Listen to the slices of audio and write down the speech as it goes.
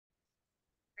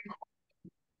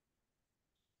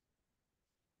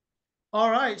All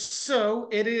right, so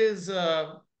it is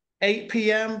 8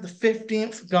 p.m. the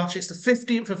 15th. Gosh, it's the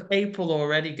 15th of April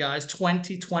already, guys,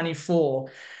 2024.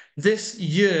 This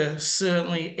year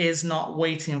certainly is not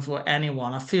waiting for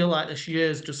anyone. I feel like this year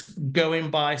is just going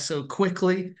by so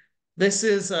quickly. This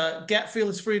is a Get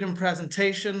Fearless Freedom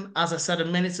presentation. As I said a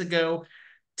minute ago,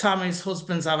 Tammy's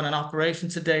husband's having an operation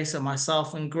today, so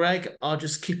myself and Greg are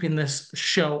just keeping this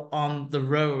show on the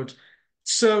road.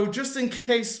 So, just in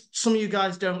case some of you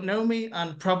guys don't know me,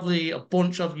 and probably a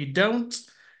bunch of you don't,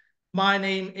 my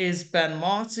name is Ben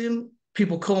Martin.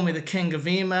 People call me the king of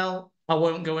email. I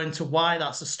won't go into why,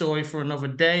 that's a story for another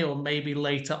day or maybe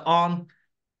later on.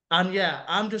 And yeah,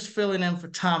 I'm just filling in for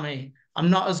Tammy.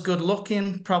 I'm not as good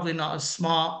looking, probably not as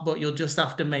smart, but you'll just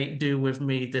have to make do with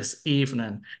me this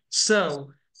evening.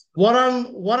 So, what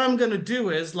I'm gonna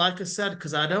do is, like I said,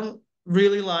 because I don't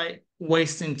really like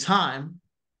wasting time.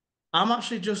 I'm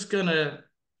actually just gonna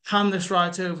hand this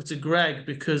right over to Greg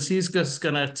because he's just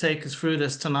gonna take us through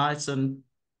this tonight. And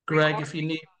Greg, if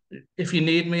you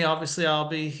need me, obviously I'll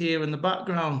be here in the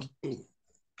background.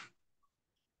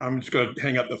 I'm just going to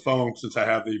hang up the phone since I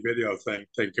have the video thing.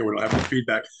 Take care. We don't have any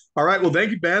feedback. All right. Well,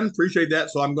 thank you, Ben. Appreciate that.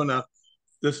 So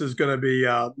this is going to be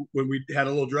when we had a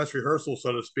little dress rehearsal,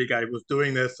 so to speak. I was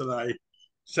doing this and I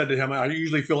said to him, I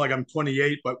usually feel like I'm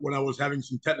 28, but when I was having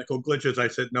some technical glitches, I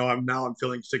said, no, I'm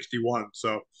feeling 61.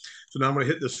 So now I'm going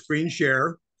to hit the screen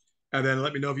share and then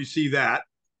let me know if you see that.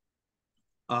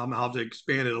 I'll have to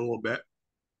expand it a little bit.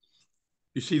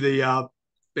 You see the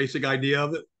basic idea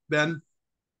of it, Ben?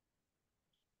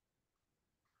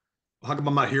 How come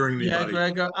I'm not hearing Yeah,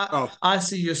 anybody? Greg, Oh, I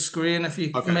see your screen.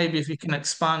 okay. If you can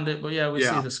expand it, but yeah, we see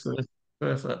Yeah. the screen.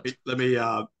 Perfect. Let me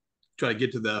try to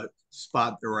get to the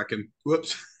spot where I can,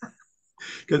 whoops,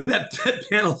 because that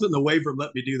panel's in the way from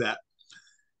letting me do that.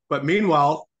 But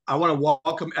meanwhile, I want to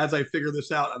welcome as I figure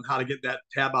this out on how to get that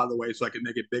tab out of the way so I can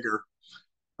make it bigger.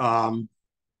 Um,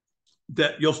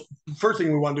 that you'll first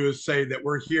thing we want to do is say that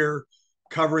we're here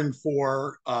covering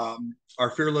for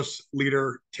our fearless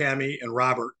leader Tammy and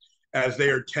Robert as they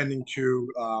are tending to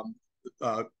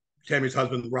Tammy's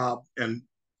husband Rob and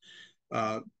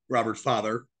uh, Robert's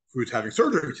father who's having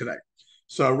surgery today.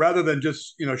 So rather than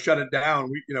just shut it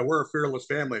down, we're a fearless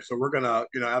family, so we're gonna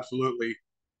absolutely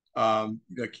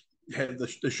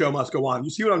the show must go on. You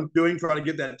see what I'm doing? Trying to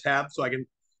get that tab so I can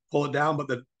pull it down, but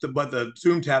the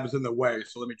Zoom tab is in the way.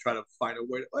 So let me try to find a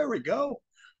way. There we go.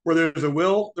 Where there's a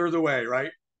will, there's a way,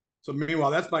 right? So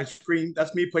meanwhile, that's my screen.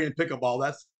 That's me playing pickleball.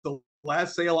 That's the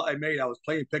last sale I made. I was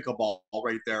playing pickleball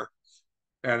right there,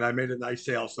 and I made a nice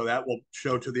sale. So that will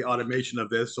show to the automation of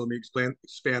this. So let me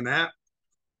expand that,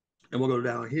 and we'll go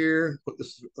down here. Put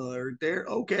this right there.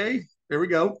 Okay, there we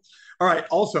go. All right.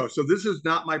 Also, so this is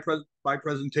not my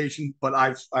presentation, but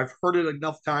I've heard it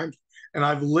enough times and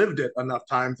I've lived it enough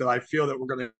times that I feel that we're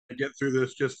going to get through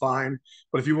this just fine.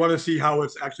 But if you want to see how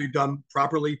it's actually done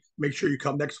properly, make sure you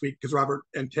come next week because Robert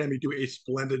and Tammy do a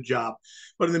splendid job.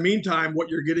 But in the meantime, what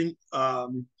you're getting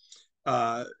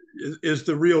uh, is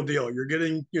the real deal. You're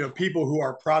getting, people who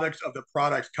are products of the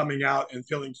products coming out and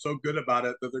feeling so good about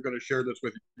it that they're going to share this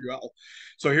with you all.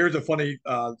 So here's a funny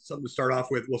something to start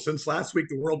off with. Well, since last week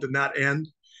the world did not end,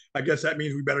 I guess that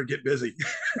means we better get busy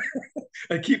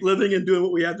and keep living and doing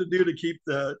what we have to do to keep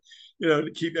to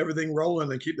keep everything rolling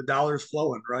and keep the dollars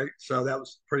flowing, right? So that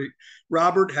was pretty.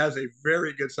 Robert has a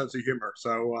very good sense of humor,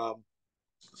 so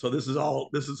this is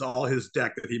all his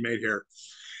deck that he made here.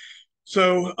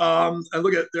 So I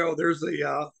look at there's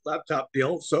the laptop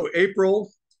deal. So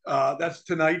April, that's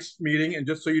tonight's meeting, and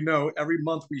just so you know, every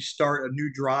month we start a new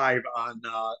drive on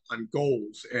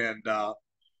goals. And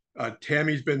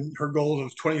Tammy's been her goal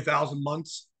of 20,000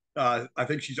 months. I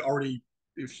think she's already,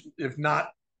 if not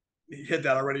hit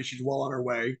that already, she's well on her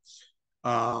way.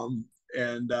 And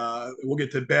we'll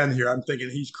get to Ben here. I'm thinking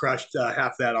he's crushed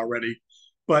half that already.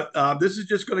 But this is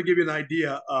just going to give you an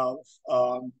idea of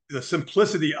the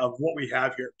simplicity of what we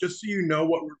have here, just so you know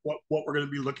what we're going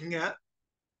to be looking at.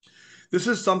 This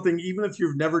is something, even if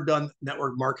you've never done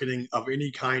network marketing of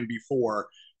any kind before,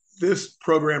 this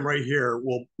program right here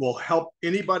will help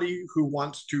anybody who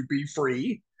wants to be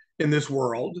free in this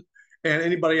world and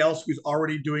anybody else who's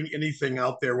already doing anything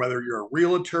out there, whether you're a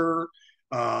realtor,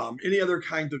 any other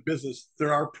kinds of business.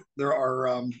 There are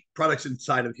products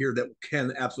inside of here that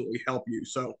can absolutely help you.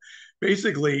 So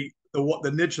basically,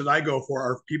 the niche that I go for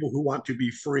are people who want to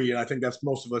be free, and I think that's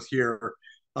most of us here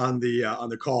on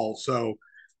the call. So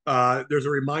there's a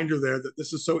reminder there that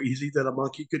this is so easy that a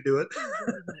monkey could do it.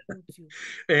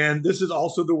 And this is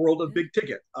also the world of big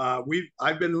ticket.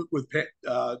 I've been with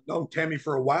known Tammy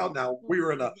for a while now. We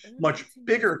were in a much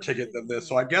bigger ticket than this,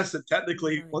 so I guess that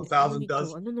technically 1,000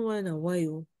 does. 그러니까 안 오는 거야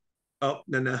나와요. Oh,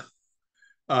 no,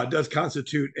 does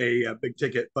constitute a big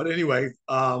ticket. But anyway,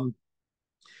 and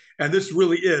this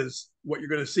really is what you're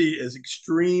going to see is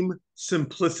extreme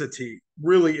simplicity,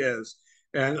 really is.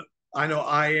 And I know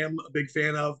I am a big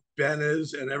fan of, Ben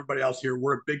is, and everybody else here.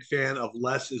 We're a big fan of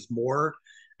less is more.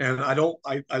 And I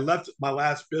left my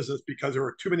last business because there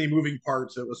were too many moving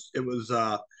parts. It was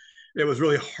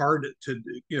really hard to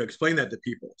explain that to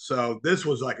people. So this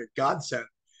was like a godsend.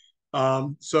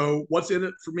 So what's in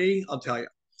it for me? I'll tell you.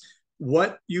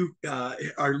 What you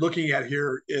are looking at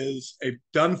here is a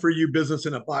done for you business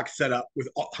in a box setup with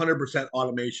 100%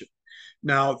 automation.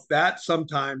 Now, that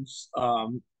sometimes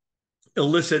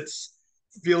elicits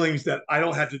feelings that I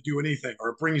don't have to do anything, or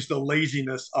it brings the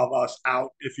laziness of us out,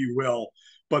 if you will.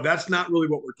 But that's not really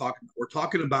what we're talking about. We're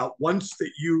talking about once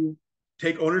that you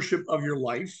take ownership of your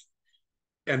life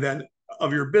and then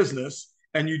of your business,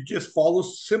 and you just follow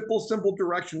simple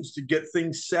directions to get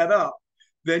things set up,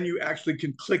 then you actually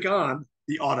can click on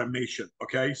the automation.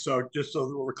 Okay, so just so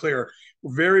that we're clear,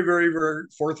 we're very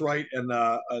forthright and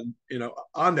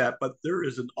on that. But there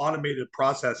is an automated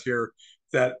process here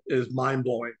that is mind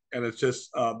blowing, and it's just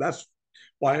that's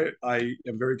why I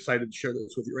am very excited to share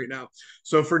this with you right now.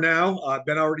 So for now,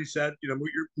 Ben already said,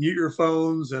 mute your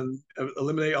phones and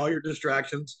eliminate all your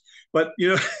distractions. But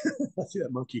I see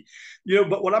that monkey.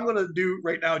 But what I'm going to do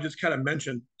right now, just kind of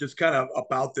mention, just kind of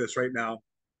about this right now,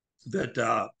 that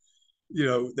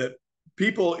that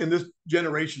people in this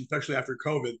generation, especially after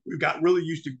COVID, we've got really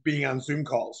used to being on Zoom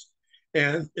calls,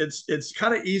 and it's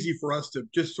kind of easy for us to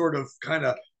just sort of kind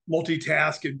of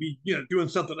multitask and be doing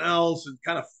something else and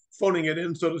kind of phoning it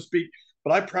in, so to speak.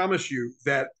 But I promise you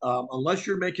that unless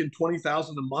you're making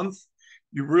 20,000 a month,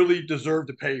 you really deserve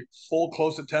to pay full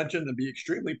close attention and be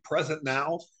extremely present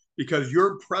now, because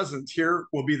your presence here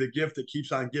will be the gift that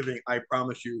keeps on giving. I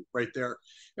promise you right there.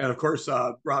 And of course,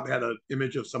 Rob had an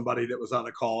image of somebody that was on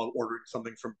a call ordering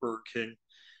something from Burger King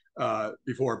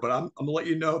before, but I'm gonna let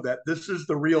you know that this is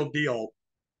the real deal.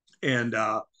 And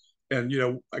I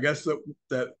guess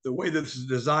that the way this is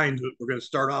designed, we're going to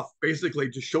start off basically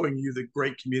just showing you the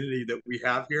great community that we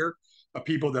have here of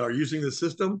people that are using the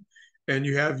system. And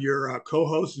you have your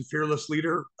co-host and fearless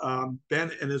leader,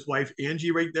 Ben, and his wife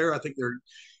Angie right there. I think they're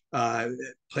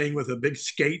playing with a big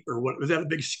skate, or what was that, a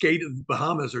big skate in the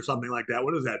Bahamas or something like that?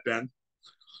 What is that, Ben?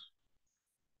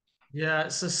 Yeah,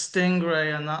 it's a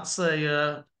stingray, and that's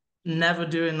a never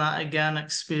doing that again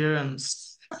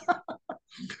experience. I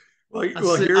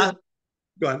Well, see. here,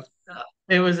 go ahead.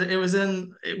 It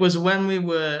was when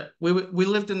we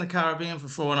lived in the Caribbean for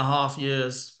 4.5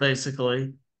 years,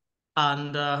 basically,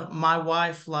 and my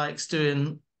wife likes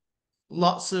doing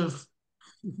lots of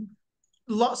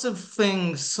lots of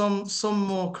things, some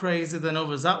more crazy than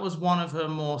others. That was one of her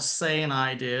more sane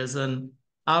ideas, and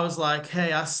I was like,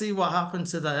 "Hey, I see what happened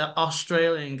to the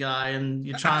Australian guy, and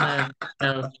you're trying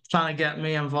to get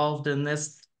me involved in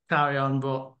this carry on."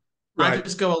 But I Right.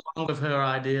 just go along with her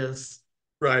ideas.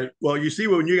 Right. Well, you see,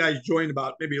 when you guys joined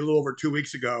about maybe a little over 2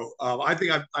 weeks ago, I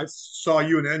think I saw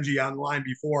you and Angie online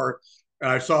before, and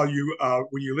I saw you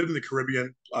when you lived in the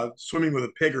Caribbean swimming with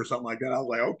a pig or something like that. I was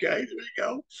like, okay, there you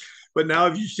go. But now,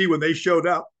 if you see when they showed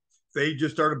up, they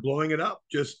just started blowing it up.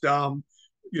 Just having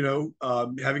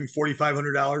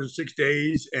 $4,500 in 6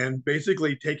 days, and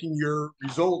basically taking your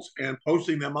results and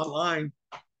posting them online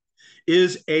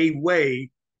is a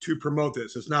way to promote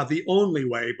this. It's not the only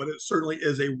way, but it certainly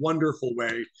is a wonderful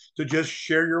way to just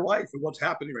share your life and what's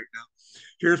happening right now.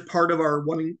 Here's part of our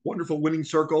wonderful winning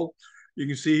circle. You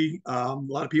can see a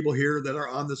lot of people here that are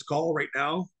on this call right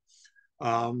now.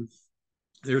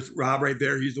 There's Rob right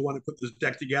there. He's the one who put this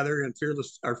deck together, and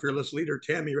our fearless leader,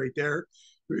 Tammy, right there,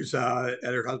 who's at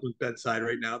her husband's bedside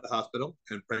right now at the hospital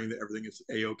and praying that everything is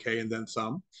a-okay and then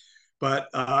some. But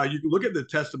you can look at the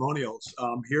testimonials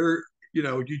here.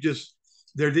 You just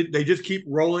they just keep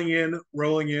rolling in,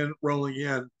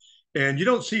 and you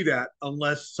don't see that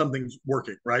unless something's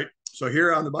working, right? So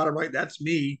here on the bottom right, that's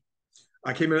me.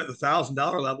 I came in at the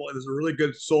 $1,000 level, and there's a really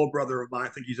good soul brother of mine. I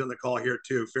think he's on the call here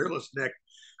too, Fearless Nick.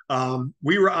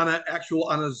 We were on a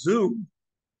Zoom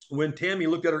when Tammy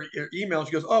looked at her email.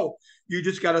 She goes, "Oh, you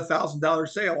just got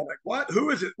 $1,000 sale." I'm like, "What? Who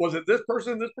is it? Was it this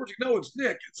person? This person?" No, it's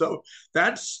Nick. So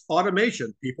that's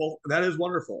automation, people. That is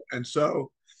wonderful. And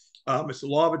so it's the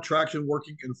law of attraction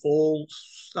working in full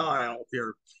style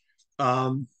here.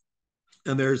 And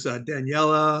there's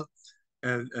Daniela,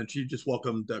 and she just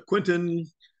welcomed Quentin,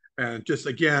 and just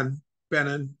again, Ben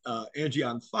and Angie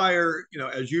on fire,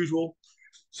 as usual.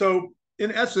 So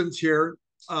in essence here,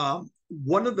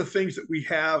 one of the things that we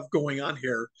have going on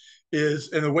here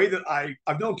is, and the way that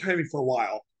I've known Tammy for a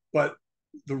while, but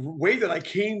the way that I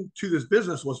came to this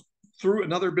business was through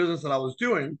another business that I was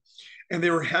doing, and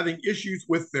they were having issues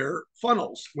with their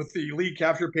funnels, with the lead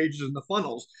capture pages and the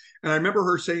funnels. And I remember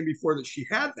her saying before that she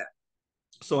had that.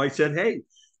 So I said, hey,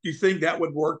 do you think that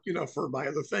would work, for my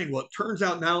other thing? Well, it turns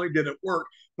out not only did it work,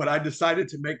 but I decided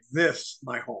to make this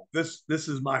my home. This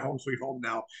is my home sweet home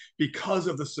now because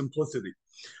of the simplicity.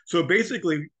 So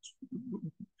basically,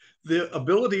 the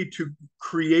ability to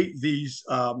create these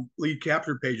lead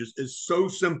capture pages is so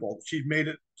simple. She's made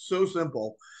it so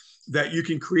simple that you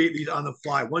can create these on the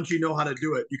fly. Once you know how to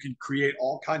do it, you can create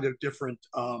all kinds of different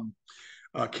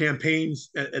campaigns,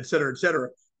 et cetera, et cetera.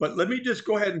 But let me just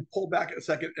go ahead and pull back a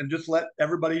second and just let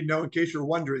everybody know, in case you're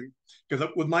wondering, because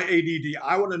with my ADD,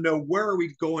 I want to know where are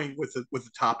we going with the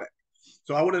topic.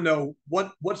 So I want to know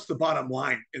what's the bottom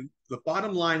line. And the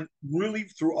bottom line really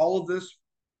through all of this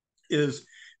is,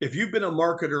 if you've been a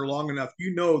marketer long enough,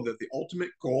 you know that the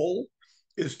ultimate goal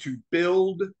is to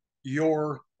build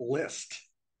your list.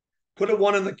 Put a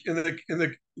one in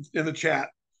the chat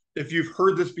if you've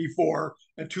heard this before,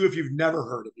 and two if you've never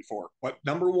heard it before. But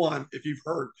number one, if you've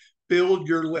heard, build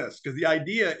your list, because the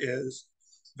idea is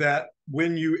that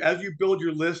as you build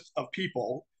your list of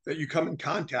people that you come in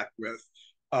contact with,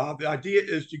 the idea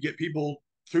is to get people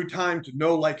through time to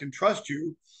know, like, and trust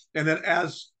you. And then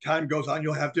as time goes on,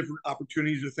 you'll have different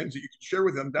opportunities or things that you can share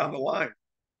with them down the line.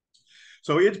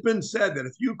 So it's been said that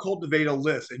if you cultivate a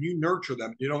list and you nurture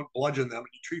them, you don't bludgeon them, and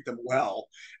you treat them well,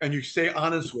 and you stay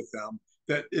honest with them,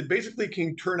 that it basically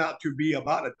can turn out to be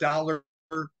about $1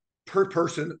 per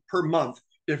person per month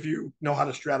if you know how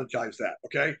to strategize that.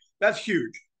 Okay, that's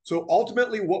huge. So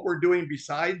ultimately, what we're doing,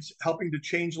 besides helping to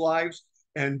change lives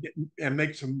and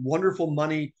make some wonderful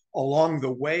money along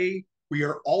the way, we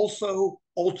are also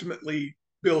ultimately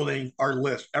building our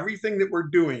list. Everything that we're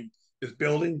doing is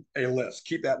building a list.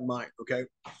 Keep that in mind, okay?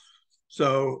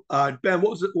 So, Ben,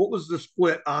 what was the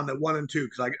split on the 1 and 2?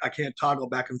 Because I can't toggle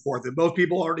back and forth. And most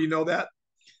people already know that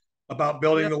about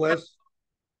building Yeah, the list.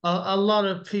 a lot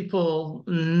of people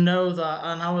know that,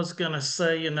 and I was gonna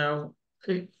say,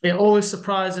 it always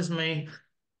surprises me.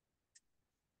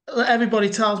 Everybody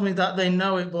tells me that they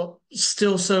know it, but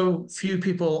still so few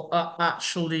people are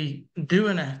actually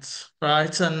doing it,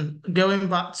 right? And going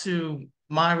back to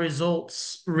my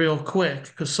results real quick,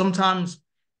 because sometimes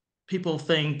people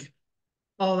think,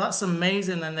 oh, that's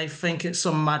amazing, and they think it's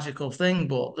some magical thing.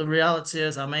 But the reality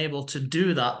is, I'm able to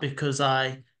do that because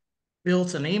I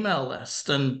built an email list.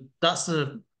 And that's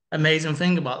the amazing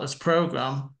thing about this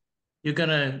program. You're going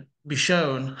to be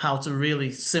shown how to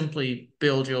really simply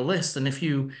build your list. And if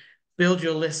you build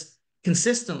your list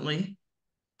consistently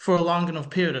for a long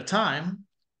enough period of time,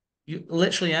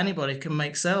 literally anybody can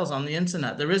make sales on the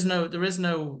internet. There is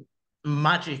no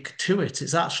magic to it.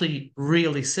 It's actually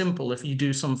really simple if you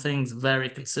do some things very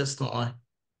consistently.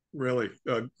 Really,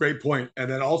 great point. And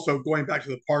then also going back to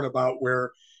the part about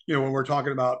where, when we're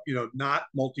talking about, not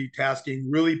multitasking,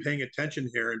 really paying attention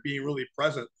here and being really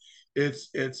present. It's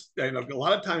a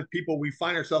lot of times we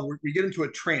find ourselves, we get into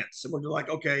a trance and we're like,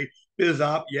 okay, biz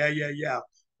up, yeah, yeah, yeah.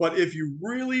 But if you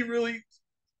really, really,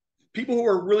 people who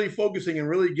are really focusing and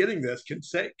really getting this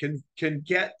can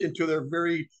get into their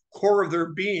very core of their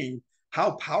being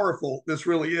how powerful this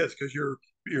really is, because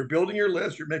you're building your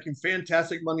list, you're making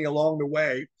fantastic money along the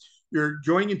way, you're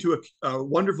joining into a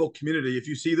wonderful community. If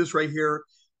you see this right here,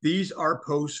 these are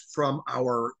posts from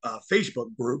our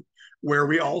Facebook group where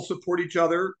we all support each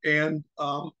other and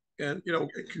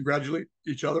congratulate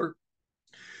each other.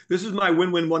 This is my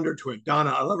win-win wonder twin,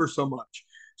 Donna. I love her so much.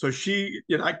 So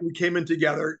we came in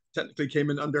together, technically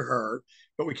came in under her,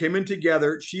 but we came in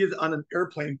together. She is on an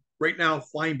airplane right now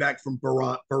flying back from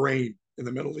Bahrain in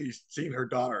the Middle East, seeing her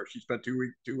daughter. She spent 2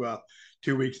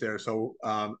 weeks there. So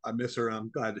I miss her. And I'm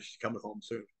glad that she's coming home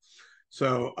soon.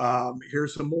 So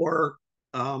here's some more,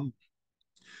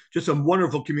 just some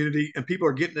wonderful community, and people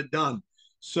are getting it done.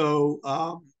 So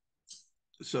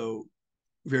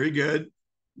very good.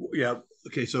 Yeah.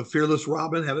 Okay. So Fearless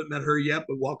Robin, haven't met her yet,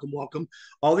 but welcome.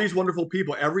 All these wonderful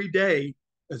people every day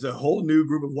is a whole new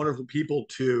group of wonderful people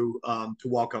to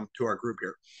welcome to our group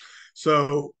here.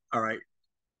 So, all right,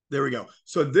 there we go.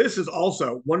 So this is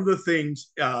also one of the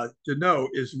things to know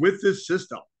is with this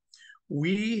system,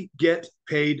 we get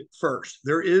paid first.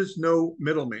 There is no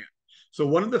middleman. So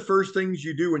one of the first things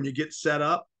you do when you get set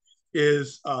up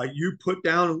is you put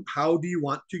down how do you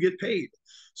want to get paid.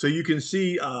 So you can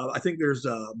see, I think there's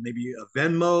maybe a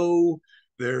Venmo,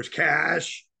 there's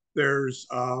cash, there's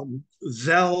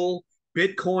Zelle,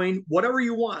 Bitcoin, whatever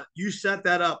you want. You set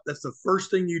that up. That's the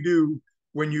first thing you do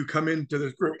when you come into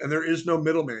this group, and there is no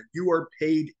middleman. You are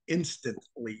paid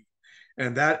instantly,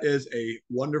 and that is a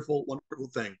wonderful, wonderful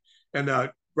thing. And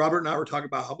Robert and I were talking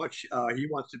about how much he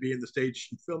wants to be in the stage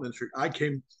and film industry. I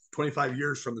came 25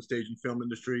 years from the stage and film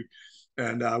industry,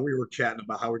 and we were chatting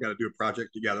about how we got to do a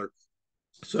project together.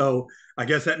 So I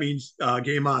guess that means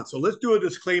game on. So let's do a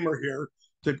disclaimer here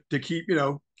to keep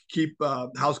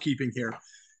housekeeping here.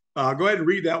 Go ahead and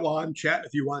read that while I'm chatting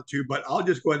if you want to, but I'll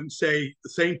just go ahead and say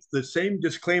the same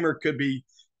disclaimer could be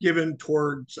given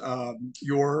towards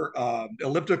your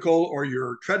elliptical or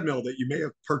your treadmill that you may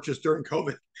have purchased during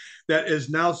COVID that is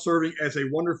now serving as a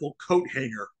wonderful coat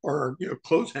hanger or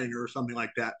clothes hanger or something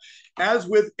like that. As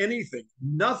with anything,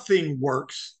 nothing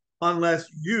works unless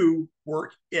you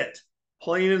work it.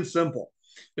 Plain and simple.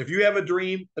 If you have a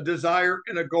dream, a desire,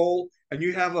 and a goal, and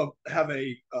you have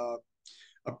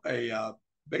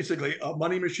basically a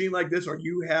money machine like this, or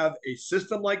you have a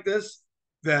system like this,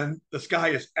 then the sky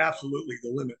is absolutely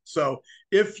the limit. So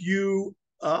if you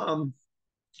are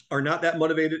not that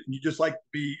motivated and you just like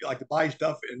to buy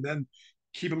stuff and then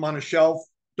keep them on a shelf,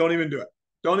 don't even do it.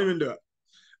 Don't even do it.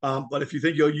 But if you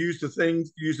think you'll use the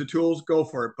things, use the tools, go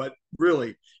for it. But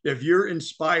really, if you're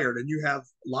inspired and you have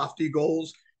lofty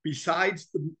goals, besides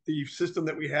the system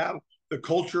that we have, the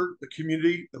culture, the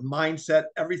community, the mindset,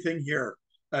 everything here,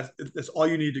 that's all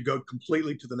you need to go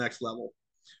completely to the next level.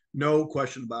 No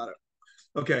question about it.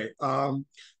 Okay.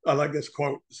 I like this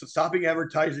quote. So stopping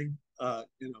advertising,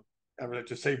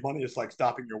 to save money, it's like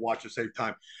stopping your watch to save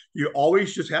time. You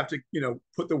always just have to,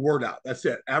 put the word out. That's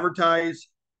it. Advertise.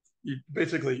 You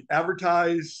basically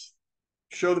advertise,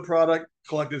 show the product,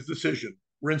 collect his decision,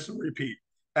 rinse and repeat.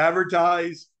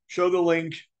 Advertise, show the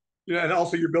link, and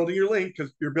also you're building your link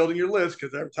because you're building your list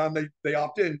because every time they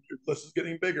opt in, your list is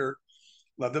getting bigger.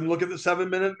 Let them look at the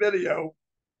 7-minute video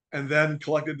and then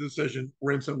collect a decision,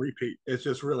 rinse and repeat. It's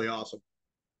just really awesome.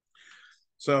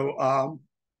 So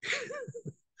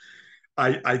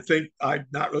I think I'm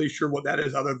not really sure what that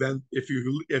is other than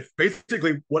if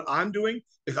basically what I'm doing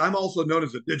is I'm also known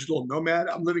as a digital nomad.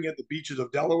 I'm living at the beaches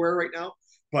of Delaware right now,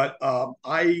 but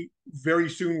I very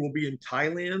soon will be in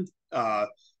Thailand at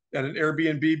an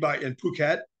Airbnb in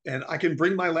Phuket, and I can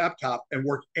bring my laptop and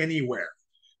work anywhere.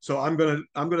 So I'm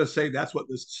gonna say that's what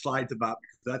this slide's about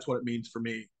because that's what it means for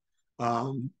me.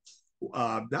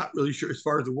 Not really sure as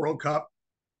far as the World Cup.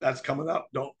 That's coming up.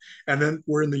 And then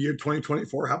we're in the year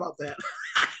 2024. How about that?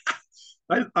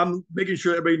 I'm making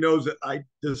sure everybody knows that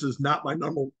this is not my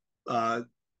normal deal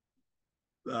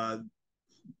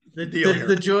here.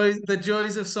 The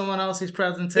joys of someone else's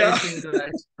presentation,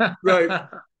 Greg. Right.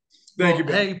 Thank you,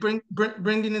 Ben. Hey,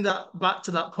 bringing that back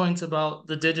to that point about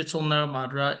the digital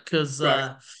nomad, right? Because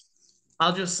right.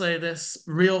 I'll just say this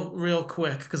real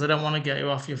quick because I don't want to get you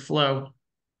off your flow.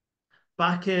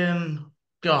 Back in,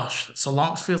 gosh, it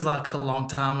feels like a long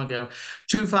time ago,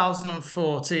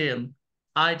 2014,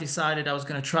 I decided I was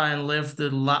going to try and live the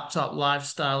laptop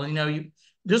lifestyle. You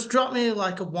just drop me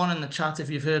like a one in the chat if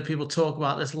you've heard people talk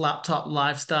about this laptop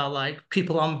lifestyle, like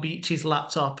people on beaches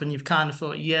laptop, and you've kind of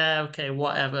thought, yeah, okay,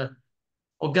 whatever.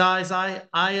 Well, guys, I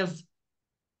have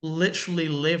literally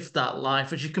lived that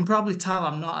life. As you can probably tell,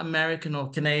 I'm not American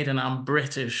or Canadian, I'm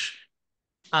British.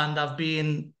 And I've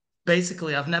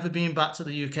never been back to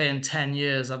the UK in 10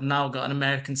 years. I've now got an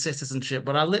American citizenship,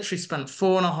 but I literally spent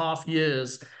 4.5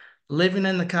 years living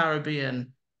in the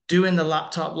Caribbean, doing the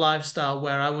laptop lifestyle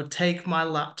where I would take my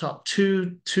laptop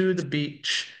to the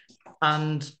beach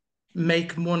and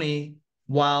make money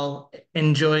while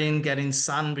enjoying getting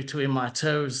sand between my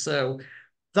toes. So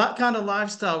that kind of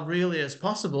lifestyle really is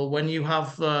possible when you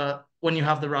have the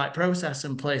right process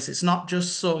in place. It's not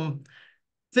just some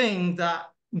thing that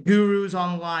gurus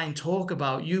online talk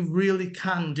about. You really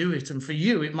can do it, and for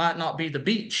you it might not be the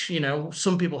beach.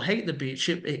 Some people hate the beach.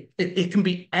 It can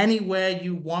be anywhere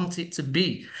you want it to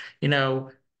be.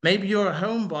 Maybe you're a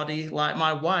homebody like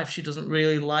my wife. She doesn't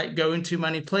really like going too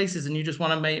many places, and you just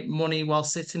want to make money while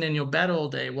sitting in your bed all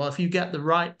day. Well, if you get the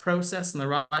right process and the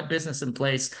right business in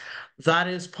place, that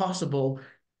is possible.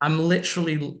 I'm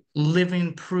literally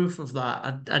living proof of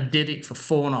that. I did it for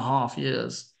 4.5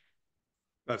 years.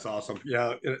 That's awesome.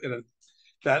 Yeah, and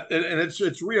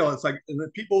it's real. It's like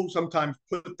and people sometimes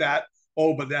put that,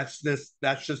 oh, but that's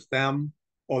just them.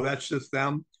 Oh, that's just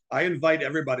them. I invite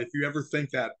everybody, if you ever think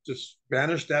that, just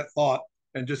banish that thought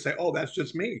and just say, oh, that's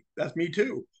just me. That's me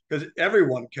too. Because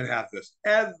everyone can have this.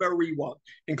 Everyone,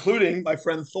 including my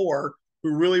friend Thor,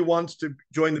 who really wants to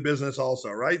join the business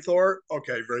also, right, Thor?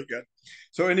 Okay, very good.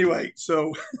 So anyway,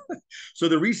 so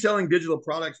the reselling digital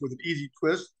products with an easy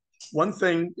twist. One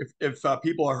thing, if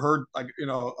people are heard like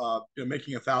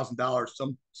making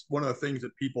 $1,000, one of the things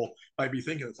that people might be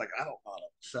thinking is like, I don't know how to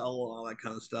sell and all that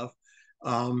kind of stuff.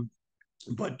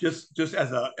 But just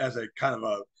as a kind of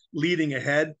a leading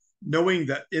ahead, knowing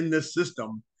that in this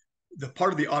system, the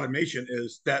part of the automation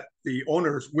is that the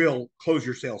owners will close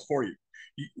your sales for you.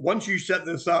 Once you set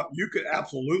this up, you could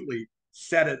absolutely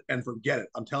set it and forget it.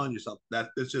 I'm telling you something that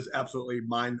it's just absolutely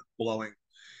mind blowing.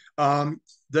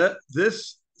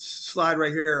 This slide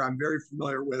right here, I'm very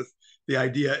familiar with. The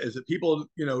idea is that people,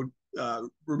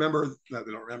 remember, no,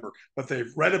 they don't remember, but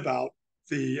they've read about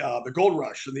the gold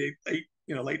rush in the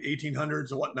late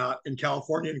 1800s and whatnot in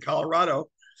California and Colorado.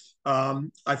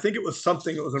 I think it was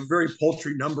a very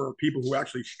paltry number of people who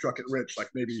actually struck it rich, like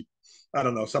maybe, I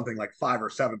don't know, something like 5 or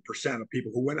 7% of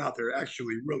people who went out there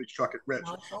actually really struck it rich.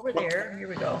 Oh, it's over there. Here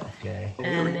we go. Okay.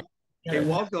 And hey,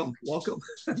 welcome.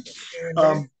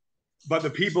 But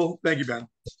the people, thank you, Ben.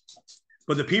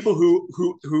 But the people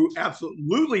who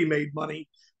absolutely made money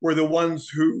were the ones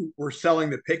who were selling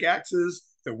the pickaxes,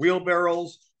 the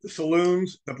wheelbarrows, the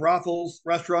saloons, the brothels,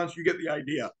 restaurants. You get the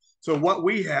idea. So what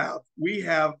we have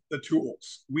the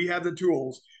tools. We have the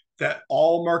tools that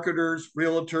all marketers,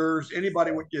 realtors, anybody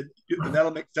would get.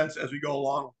 That'll make sense as we go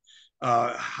along.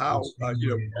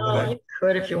 you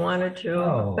could if you wanted to.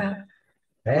 Oh.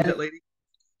 Who's that lady?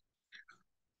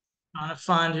 Trying to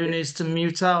find who needs to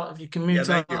mute out. If you can mute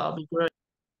out, that'll be great.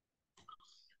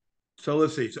 So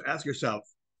let's see. So ask yourself.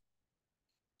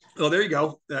 Oh, there you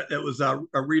go. It was a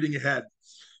reading ahead.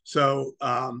 So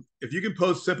if you can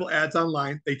post simple ads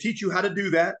online, they teach you how to do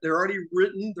that. They're already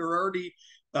written. They're already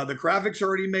the graphics are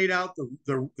already made out.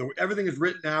 Everything is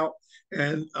written out.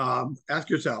 And ask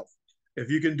yourself if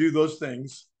you can do those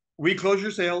things. We close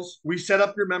your sales. We set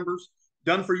up your members.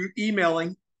 Done for you.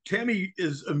 Emailing. Tammy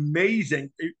is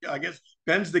amazing. I guess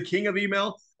Ben's the king of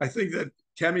email. I think that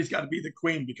Tammy's got to be the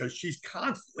queen because she's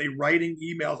constantly writing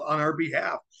emails on our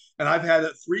behalf. And I've had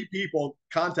 3 people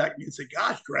contact me and say,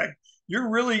 gosh, Greg, you're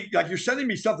really like, you're sending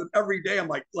me something every day. I'm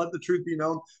like, let the truth be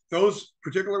known. Those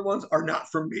particular ones are not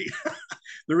from me.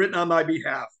 They're written on my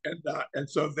behalf. And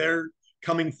so they're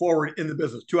coming forward in the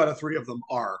business. 2 out of 3 of them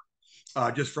are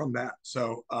just from that.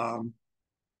 So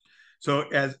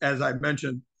as I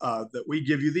mentioned, that we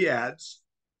give you the ads,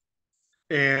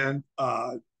 and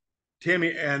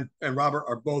Tammy and Robert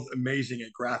are both amazing at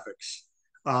graphics.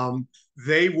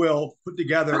 They will put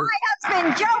together. My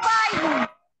husband, Joe Biden.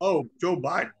 Oh, Joe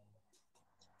Biden.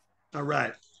 All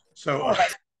right. So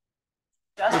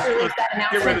let's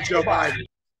get rid of Joe Biden.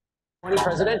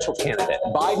 Presidential candidate.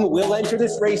 Biden will enter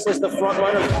this race as the front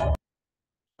runner.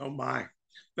 Oh my.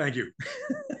 Thank you.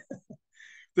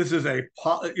 This is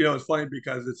it's funny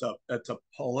because it's a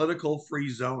political free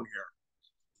zone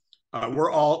here.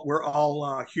 We're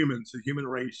all humans, the human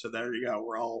race. So there you go.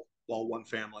 We're all one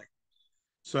family.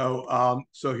 So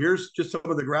here's just some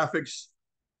of the graphics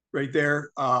right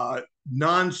there.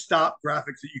 Non-stop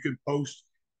graphics that you can post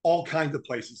all kinds of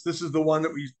places. This is the one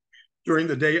that we during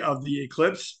the day of the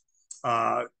eclipse,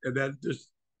 and then just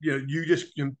you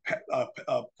just can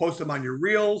post them on your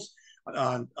reels,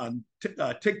 on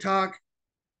TikTok,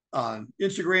 on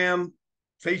Instagram,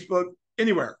 Facebook,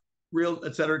 anywhere, reels,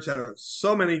 et cetera, et cetera.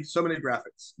 So many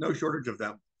graphics, no shortage of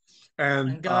them.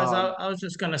 And guys, I was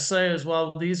just going to say as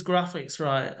well, these graphics,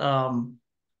 right?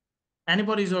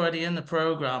 Anybody's already in the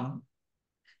program.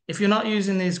 If you're not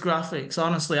using these graphics,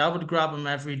 honestly, I would grab them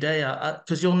every day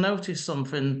because you'll notice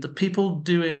something. The people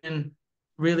doing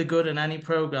really good in any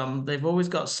program, they've always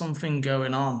got something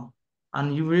going on.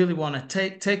 And you really want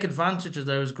to take advantage of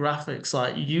those graphics,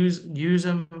 like use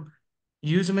them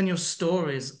in your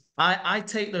stories. I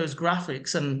take those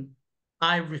graphics and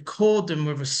I record them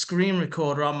with a screen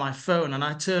recorder on my phone, and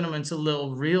I turn them into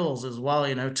little reels as well.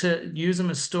 Use them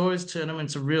as stories, turn them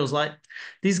into reels. Like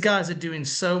these guys are doing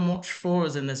so much for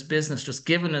us in this business, just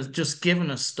giving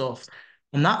us stuff,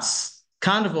 and that's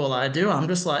kind of all I do. I'm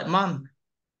just like, man.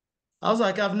 I was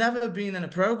like, I've never been in a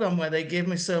program where they give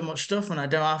me so much stuff and I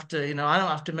don't have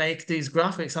to make these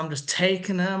graphics. I'm just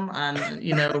taking them and,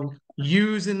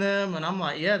 using them. And I'm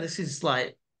like, yeah, this is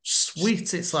like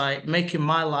sweet. It's like making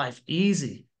my life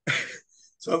easy.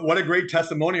 So what a great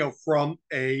testimonial from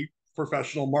a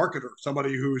professional marketer,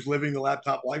 somebody who's living the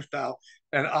laptop lifestyle.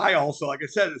 And I also, like I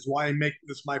said, is why I make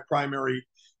this my primary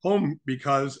home,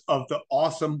 because of the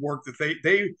awesome work that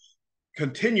they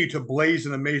continue to blaze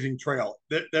an amazing trail.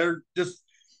 They're just,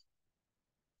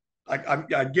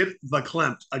 I get the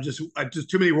clamped. I just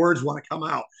too many words want to come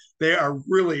out. They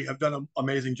really have done an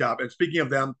amazing job. And speaking of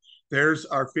them, there's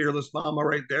our fearless mama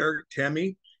right there,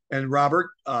 Tammy and Robert.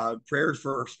 Prayers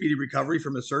for speedy recovery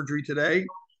from his surgery today.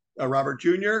 Robert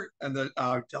Jr. and don't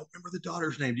remember the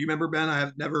daughter's name. Do you remember, Ben? I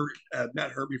have never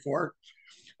met her before,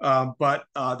 but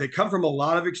they come from a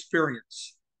lot of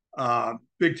experience,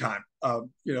 big time.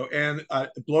 And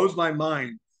it blows my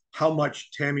mind how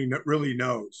much Tammy really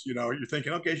knows. You know, you're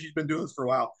thinking, okay, she's been doing this for a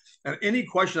while. And any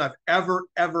question I've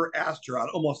ever asked her on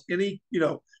almost any,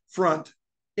 front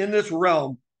in this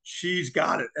realm, she's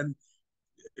got it.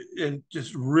 And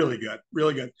just really good,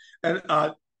 really good. And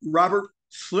Robert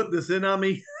slipped this in on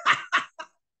me.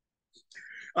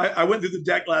 I went through the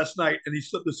deck last night and he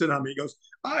slipped this in on me. He goes,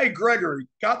 "I, Gregory,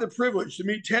 got the privilege to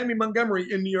meet Tammy Montgomery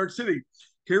in New York City.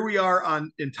 Here we are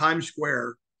in Times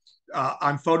Square.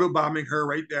 I'm photobombing her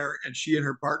right there, and she and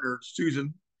her partner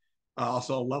Susan,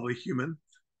 also a lovely human.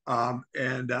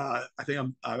 And I think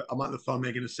I'm on the phone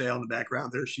making a sale in the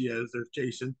background. There she is. There's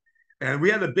Jason, and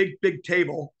we had a big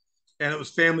table, and it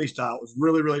was family style. It was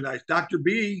really really nice. Dr.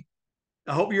 B,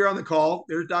 I hope you're on the call.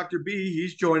 There's Dr. B.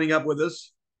 He's joining up with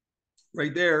us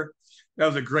right there. That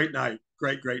was a great night.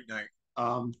 Great night.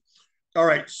 All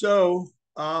right, so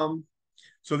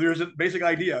there's a basic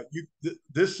idea.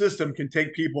 This system can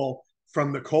take people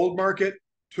from the cold market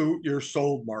to your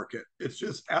sold market. It's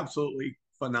just absolutely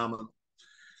phenomenal.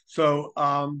 So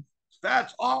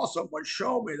that's awesome. But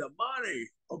show me the money.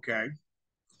 Okay.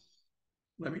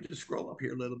 Let me just scroll up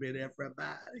here a little bit,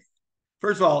 everybody.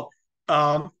 First of all,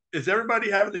 is everybody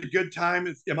having a good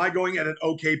time? Am I going at an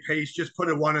okay pace? Just put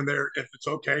a 1 in there if it's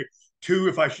okay. 2,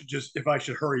 if I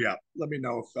should hurry up. Let me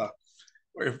know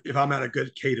if I'm at a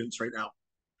good cadence right now.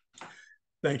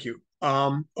 Thank you.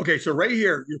 Okay, so right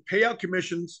here, your payout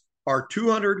commissions are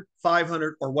 $200,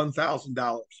 $500, or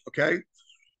 $1,000. Okay.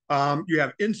 You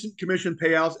have instant commission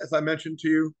payouts, as I mentioned to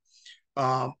you.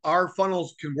 Our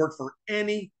funnels can work for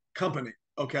any company.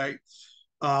 Okay,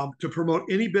 to promote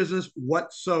any business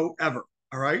whatsoever.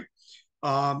 All right.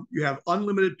 You have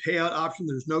unlimited payout option.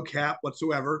 There's no cap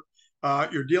whatsoever.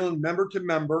 You're dealing member to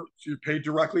member, so you're paid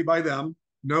directly by them.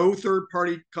 No third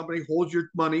party company holds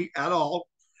your money at all.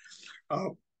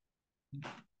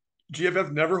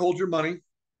 GFF never holds your money.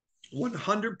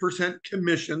 100%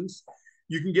 commissions.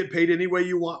 You can get paid any way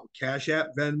you want. Cash App,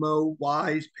 Venmo,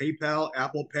 Wise, PayPal,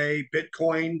 Apple Pay,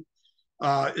 Bitcoin.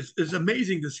 It's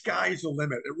amazing. The sky's the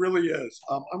limit. It really is.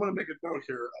 I'm going to make a note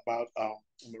here about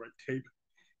on the right tape,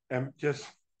 and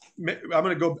I'm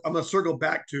going to circle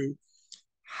back to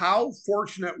how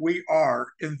fortunate we are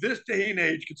in this day and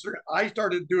age. Considering I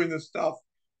started doing this stuff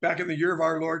back in the year of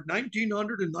our Lord,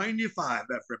 1995,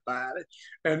 everybody.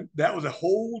 And that was a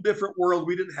whole different world.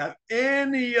 We didn't have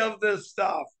any of this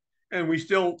stuff. And we're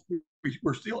still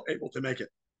able to make it.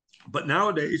 But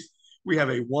nowadays, we have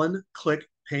a one-click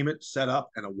payment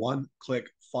setup and a one-click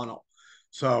funnel.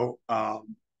 So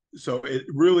it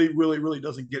really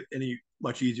doesn't get any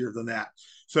much easier than that.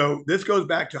 So this goes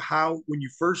back to how, when you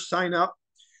first sign up,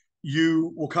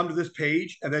 you will come to this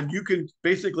page, and then you can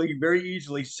basically very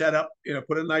easily set up,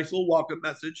 put a nice little welcome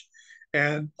message,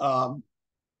 and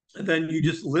then you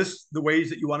just list the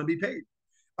ways that you want to be paid.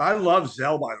 I love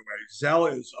Zelle, by the way.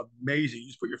 Zelle is amazing. You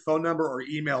just put your phone number or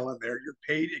email in there. You're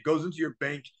paid. It goes into your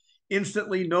bank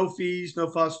instantly. No fees, no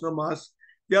fuss, no muss.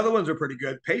 The other ones are pretty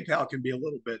good. PayPal can be a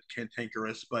little bit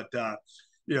cantankerous, but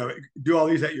do all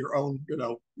these at your own.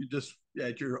 You just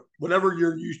at your whatever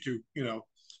you're used to.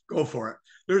 Go for it.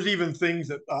 There's even things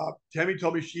that Tammy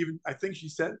told me I think she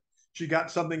said she got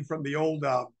something from the old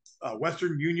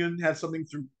Western Union, had something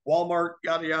through Walmart,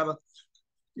 yada, yada.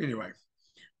 Anyway,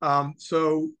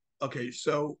 so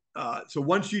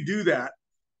once you do that,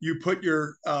 you put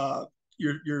your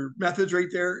methods right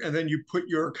there, and then you put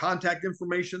your contact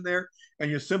information there, and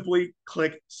you simply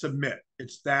click submit.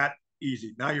 It's that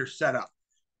easy. Now you're set up.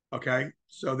 Okay.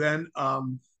 So then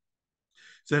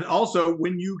also,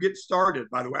 when you get started,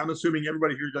 by the way, I'm assuming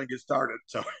everybody here is going to get started.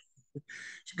 So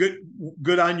it's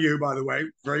good on you, by the way.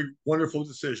 Very wonderful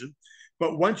decision.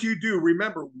 But once you do,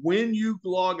 remember, when you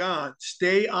log on,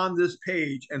 stay on this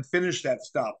page and finish that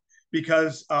stuff,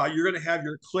 because you're going to have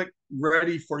your click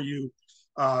ready for you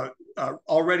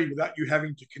already without you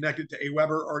having to connect it to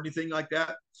Aweber or anything like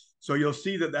that. So you'll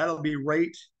see that that'll be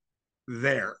right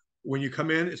there. When you come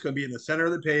in, it's going to be in the center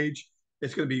of the page.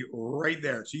 It's going to be right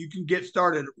there. So you can get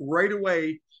started right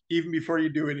away, even before you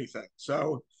do anything.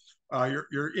 So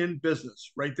you're in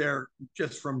business right there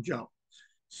just from jump.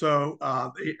 So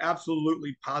they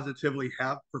absolutely positively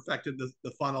have perfected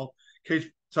the funnel. In case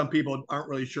some people aren't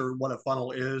really sure what a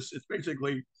funnel is, it's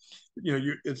basically,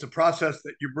 it's a process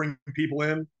that you bring people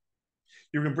in.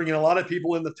 You're going to bring in a lot of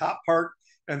people in the top part,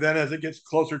 and then as it gets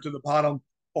closer to the bottom,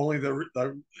 only the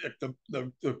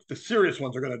serious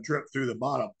ones are going to drip through the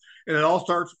bottom. And it all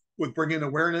starts with bringing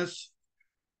awareness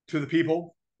to the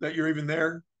people that you're even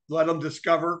there. Let them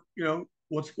discover,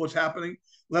 what's happening.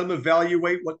 Let them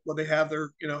evaluate what they have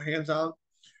their, hands on.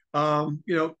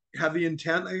 have the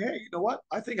intent, like, hey, you know what?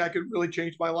 I think I could really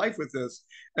change my life with this.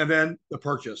 And then the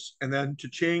purchase, and then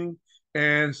cha-ching,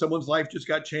 and someone's life just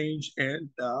got changed, and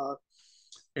now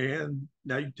you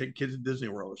can take kids to Disney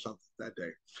World or something that day.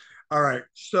 All right,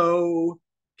 so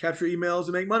capture emails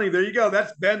and make money. There you go.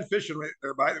 That's Ben fishing right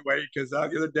there, by the way, because the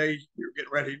other day we were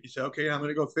getting ready. And he said, okay, I'm going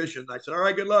to go fishing. And I said, all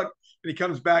right, good luck. And he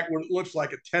comes back when it looks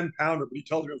like a 10-pounder, but he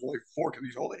tells me it was only 4 because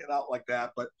he's holding it out like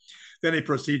that. But then he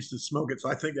proceeds to smoke it. So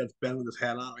I think that's Ben with his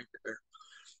hat on right there.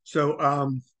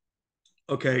 So,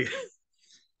 okay.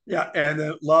 Yeah. And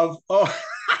then love. Oh,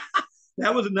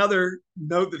 that was another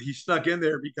note that he snuck in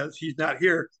there because he's not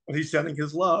here, but he's sending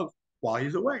his love while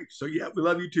he's away. So yeah, we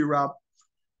love you too, Rob.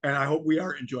 And I hope we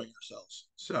are enjoying ourselves.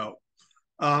 So,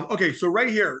 okay, so right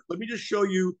here, let me just show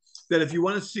you that if you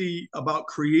want to see about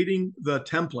creating the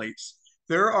templates,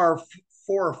 there are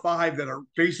 4 or 5 that are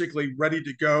basically ready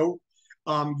to go.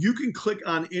 You can click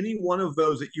on any one of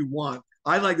those that you want.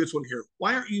 I like this one here.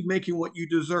 Why aren't you making what you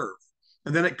deserve?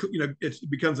 And then it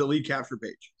becomes a lead capture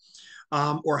page.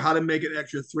 Or how to make an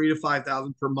extra 3,000 to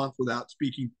 5,000 per month without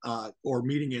speaking or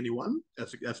meeting anyone.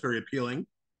 That's very appealing.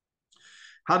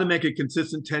 How to make a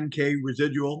consistent 10K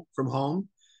residual from home,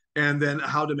 and then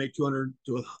how to make 200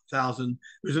 to 1,000.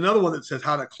 There's another one that says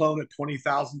how to clone a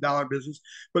 $20,000 business.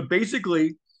 But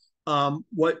basically,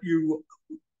 what you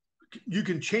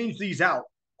can change these out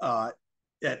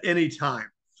at any time.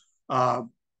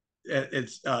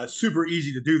 It's super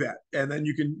easy to do that, and then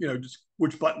you can just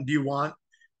which button do you want,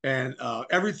 and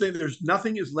everything. There's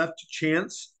nothing is left to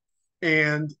chance,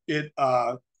 and it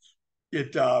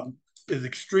is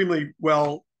extremely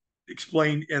well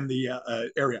explained in the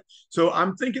area. So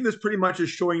I'm thinking this pretty much is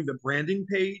showing the branding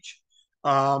page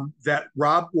that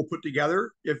Rob will put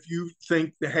together. If you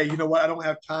think that, hey, you know what, I don't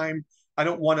have time, I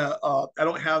don't want to, I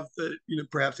don't have the,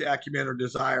 perhaps the acumen or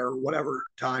desire or whatever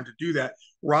time to do that.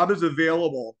 Rob is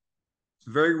available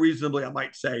very reasonably, I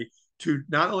might say, to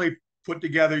not only put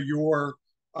together your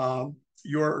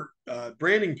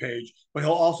branding page, but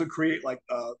he'll also create like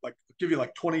give you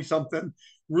like 20 something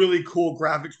really cool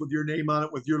graphics with your name on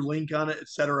it, with your link on it,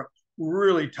 etc.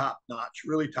 Really top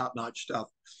notch stuff.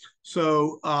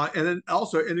 So and then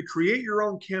also, and to create your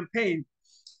own campaign,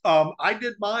 I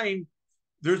did mine.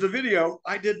 There's a video.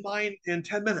 I did mine in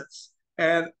 10 minutes,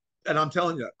 and I'm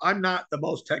telling you, I'm not the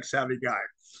most tech savvy guy.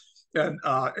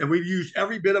 And we used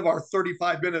every bit of our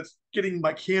 35 minutes getting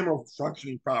my camera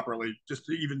functioning properly just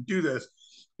to even do this.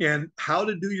 And how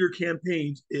to do your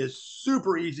campaigns is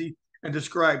super easy and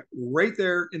described right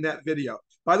there in that video.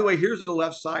 By the way, here's the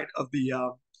left side of the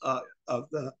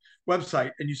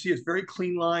website, and you see it's very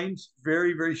clean lines,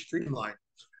 very, very streamlined.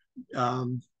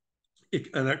 And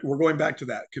we're going back to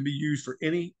that. It can be used for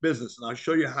any business, and I'll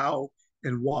show you how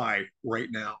and why right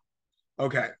now.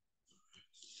 Okay.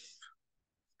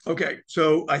 Okay,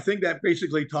 so I think that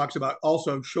basically talks about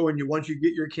also showing you once you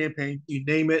get your campaign, you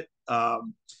name it,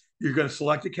 you're going to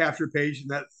select a capture page, and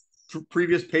that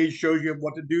previous page shows you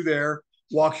what to do there,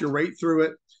 walks you right through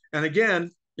it. And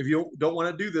again, if you don't want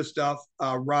to do this stuff,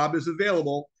 Rob is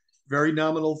available, very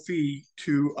nominal fee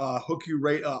to hook you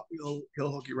right up.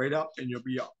 He'll hook you right up, and you'll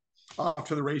be off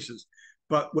to the races.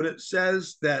 But when it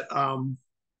says that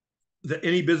that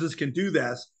any business can do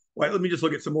this, well, let me just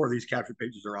look at some more of these capture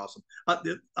pages. They're awesome.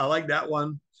 I like that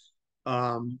one.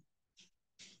 A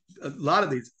lot of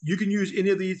these. You can use any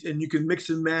of these, and you can mix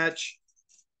and match,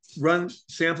 run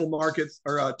sample markets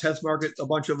or test market, a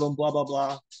bunch of them, blah, blah,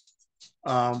 blah.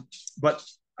 But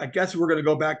I guess we're going to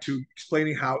go back to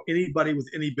explaining how anybody with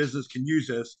any business can use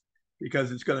this,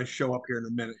 because it's going to show up here in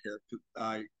a minute here.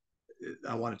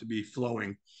 I want it to be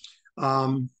flowing.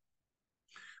 I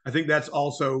think that's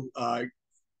also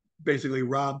basically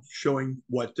Rob showing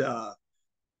what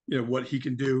what he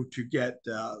can do to get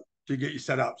you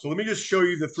set up. So let me just show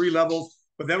you the 3 levels,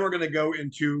 but then we're going to go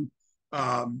into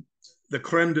the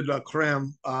creme de la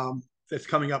creme that's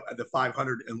coming up at the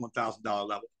 $500 and $1,000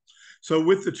 level. So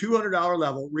with the $200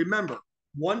 level, remember,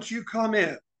 once you come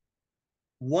in,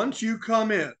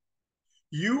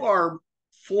 you are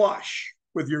flush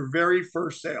with your very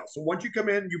first sale. So once you come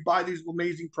in, you buy these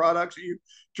amazing products, you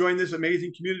join this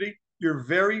amazing community, your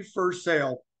very first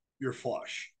sale, you're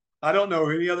flush. I don't know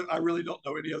any other, I really don't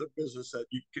know any other business that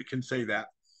you can say that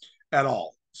at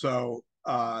all. So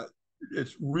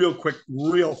it's real quick,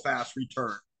 real fast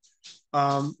return.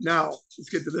 Now let's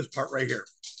get to this part right here.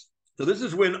 So this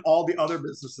is when all the other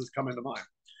businesses come into mind.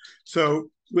 So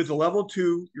with the level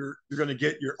 2, you're going to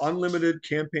get your unlimited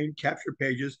campaign capture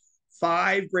pages,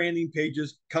 5 branding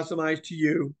pages customized to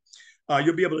you.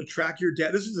 You'll be able to track your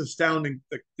data. This is astounding,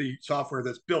 the software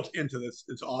that's built into this.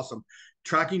 It's awesome.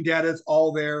 Tracking data is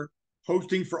all there.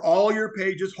 hosting for all your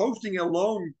pages. Hosting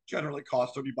alone generally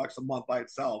costs $30 a month by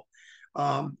itself.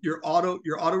 Your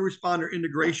autoresponder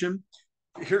integration.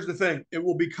 Here's the thing: it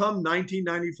will become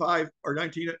 $19.95 or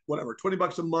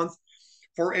 $20 a month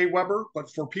for Aweber.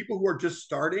 But for people who are just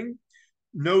starting,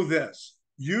 know this: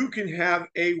 you can have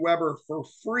Aweber for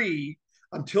free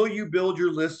until you build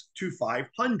your list to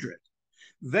 500.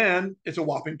 Then it's a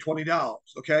whopping $20.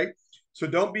 Okay, so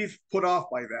don't be put off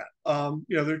by that.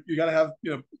 You got to have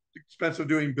expense of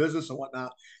doing business and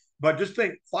whatnot. But just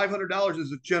think, $500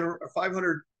 is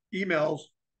 500 emails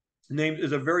named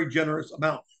is a very generous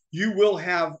amount. You will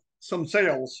have some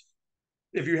sales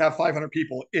if you have 500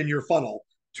 people in your funnel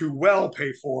to well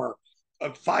pay for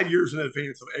 5 years in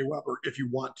advance of Aweber if you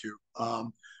want to.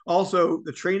 Also,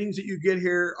 the trainings that you get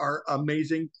here are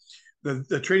amazing.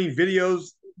 The training videos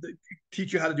that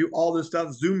teach you how to do all this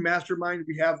stuff. Zoom Mastermind,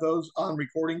 we have those on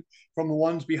recording from the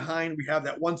ones behind. We have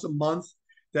that once a month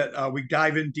that we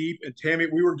dive in deep. And Tammy,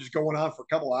 we were just going on for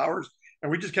a couple hours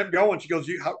and we just kept going. She goes,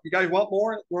 you guys want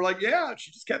more? We're like, yeah.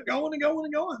 She just kept going and going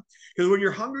and going. Because when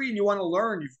you're hungry and you want to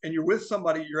learn and you're with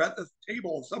somebody, you're at the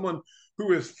table of someone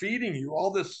who is feeding you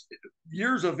all this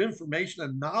years of information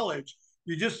and knowledge,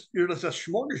 you're just a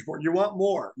smorgasbord. You want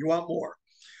more. You want more.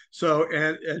 So,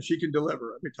 and she can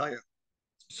deliver, let me tell you.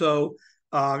 So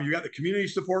you got the community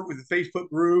support with the Facebook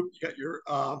group. You got your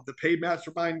the paid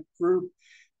mastermind group.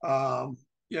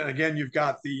 Again, you've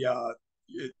got the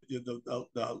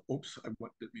oops, I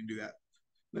didn't mean to do that.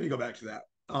 Let me go back to that.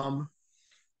 And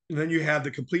then you have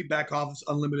the complete back office,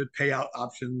 unlimited payout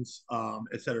options,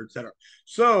 et cetera, et cetera.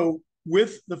 So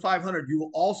with the 500, you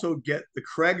will also get the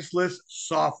Craigslist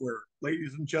software,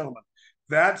 ladies and gentlemen.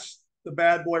 That's the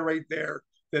bad boy right there.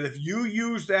 That if you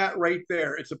use that right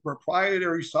there, it's a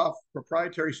proprietary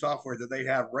software that they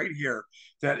have right here,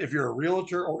 that if you're a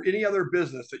realtor or any other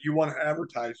business that you want to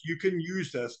advertise, you can use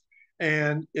this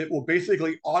and it will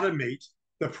basically automate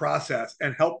the process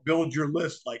and help build your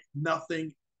list like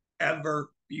nothing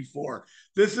ever before.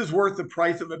 This is worth the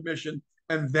price of admission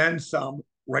and then some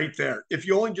right there. If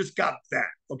you only just got that,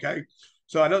 okay?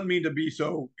 So I don't mean to be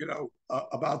so,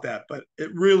 about that, but it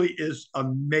really is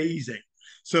amazing.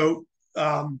 So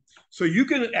you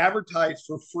can advertise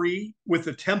for free with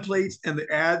the templates and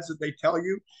the ads that they tell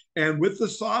you. And with the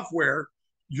software,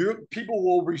 your people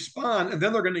will respond and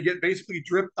then they're going to get basically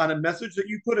dripped on a message that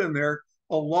you put in there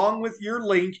along with your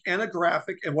link and a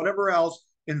graphic and whatever else,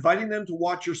 inviting them to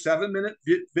watch your 7-minute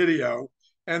video.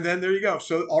 And then there you go.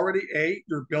 So already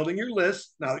you're building your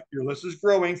list. Now your list is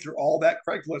growing through all that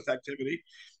Craigslist activity.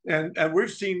 And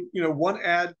we've seen, one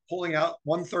ad pulling out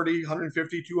 130,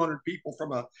 150, 200 people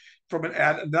from an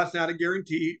ad, and that's not a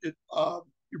guarantee.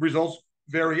 Results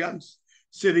vary on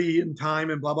city and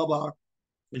time and blah, blah, blah.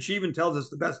 And she even tells us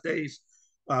the best days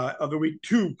of the week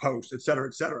to post, et cetera,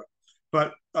 et cetera.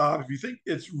 But if you think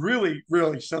it's really,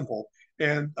 really simple.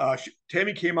 And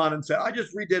Tammy came on and said, I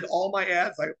just redid all my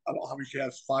ads. I don't know how many she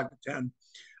has, 5 to 10.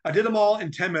 I did them all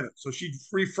in 10 minutes. So she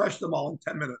refreshed them all in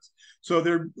 10 minutes. So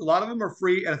a lot of them are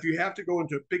free. And if you have to go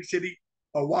into a big city,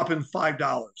 a whopping $5.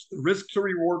 The risk to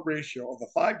reward ratio of the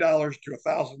 $5 to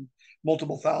 1,000,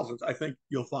 multiple thousands, I think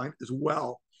you'll find as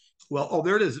well. Well, oh,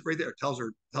 there it is right there. It tells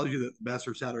you that the best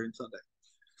are Saturday and Sunday.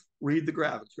 Read the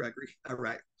graphics, Gregory. All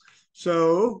right.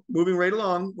 So moving right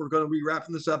along, we're going to be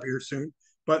wrapping this up here soon.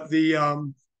 But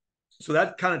so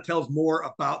that kind of tells more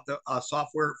about the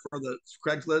software for the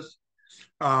Craigslist.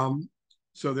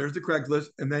 So there's the Craigslist,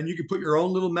 and then you can put your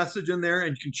own little message in there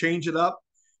and you can change it up,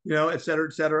 et cetera,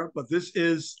 et cetera. But this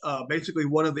is basically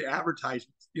one of the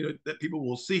advertisements, that people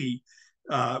will see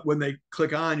when they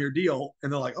click on your deal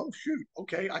and they're like, oh, shoot,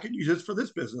 okay, I can use this for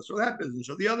this business or that business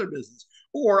or the other business,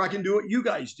 or I can do what you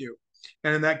guys do.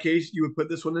 And in that case, you would put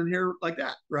this one in here like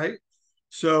that, right?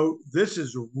 So this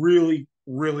is really,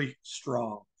 really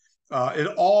strong. It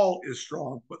all is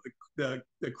strong, but the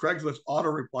Craigslist auto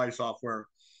reply software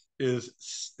is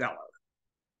stellar.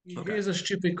 Okay. Here's a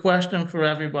stupid question for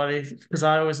everybody, because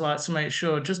I always like to make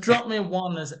sure. Just drop me a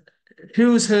one as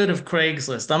who's heard of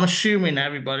Craigslist? I'm assuming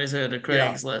everybody's heard of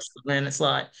Craigslist. Yeah. I mean, it's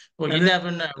like, well, you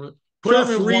never know. Put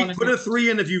a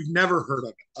 3 in if you've never heard of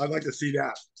it. I'd like to see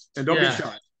that. And don't be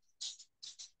shy.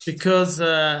 Because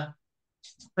I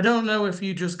don't know if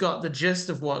you just got the gist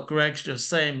of what Greg's just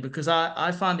saying, because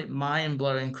I find it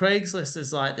mind-blowing. Craigslist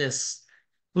is like this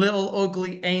little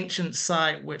ugly ancient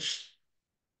site which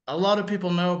a lot of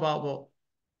people know about, but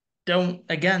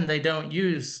they don't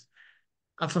use.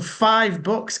 And for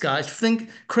 $5, guys,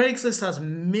 think Craigslist has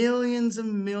millions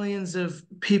and millions of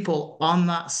people on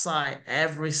that site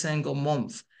every single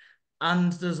month.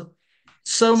 And there's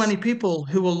so many people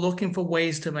who are looking for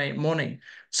ways to make money.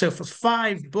 So for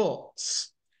 $5,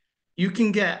 you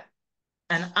can get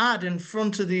an ad in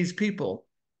front of these people.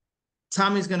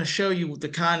 Tammy's going to show you the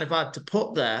kind of ad to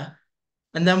put there.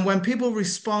 And then when people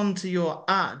respond to your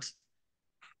ad,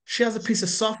 she has a piece of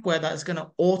software that is going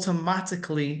to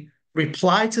automatically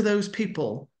reply to those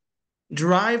people,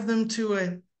 drive them to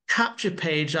a capture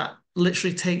page that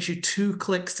literally takes you 2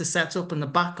 clicks to set up in the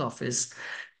back office.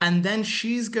 And then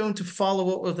she's going to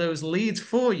follow up with those leads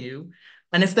for you.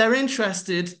 And if they're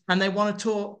interested and they want to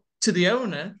talk to the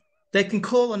owner, they can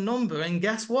call a number, and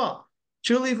guess what?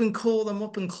 She'll even call them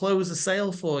up and close a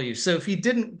sale for you. So if you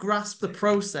didn't grasp the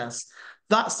process,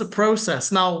 that's the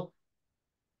process. Now,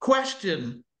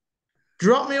 question,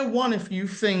 drop me a 1 if you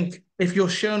think, if you're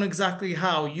shown exactly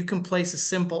how you can place a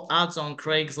simple ads on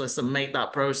Craigslist and make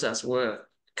that process work.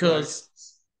 Because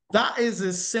that is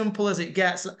as simple as it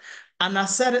gets. And I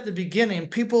said at the beginning,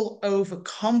 people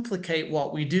overcomplicate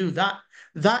what we do.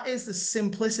 That is the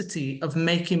simplicity of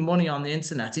making money on the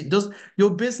internet. Your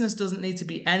business doesn't need to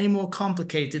be any more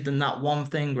complicated than that one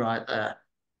thing right there.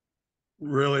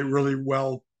 Really, really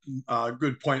well,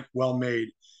 good point, well made.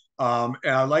 And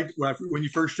I liked when you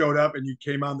first showed up and you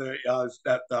came on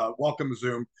that welcome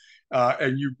Zoom,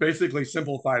 and you basically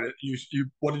simplified it. You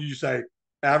what did you say?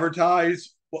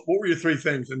 Advertise. What were your 3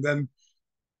 things? And then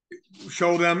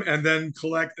show them, and then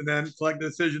collect the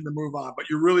decision to move on. But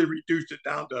you really reduced it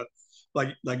down to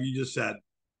like you just said.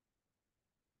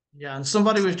 Yeah, and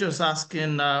somebody was just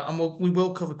asking, and we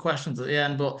will cover questions at the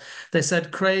end, but they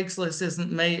said Craigslist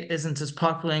isn't as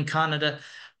popular in Canada.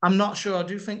 I'm not sure. I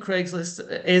do think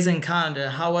Craigslist is in Canada.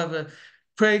 However,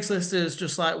 Craigslist is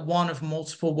just like one of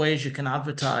multiple ways you can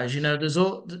advertise.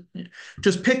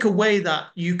 Just pick a way that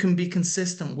you can be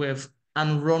consistent with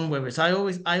and run with it.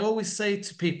 I always say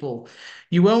to people,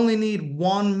 you only need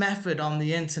one method on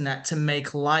the internet to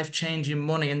make life-changing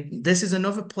money. And this is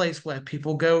another place where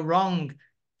people go wrong.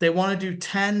 They want to do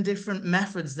 10 different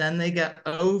methods, then they get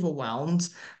overwhelmed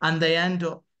and they end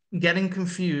up getting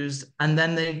confused, and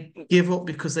then they give up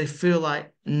because they feel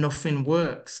like nothing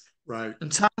works. Right. I'm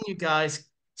telling you guys,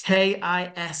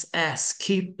 KISS,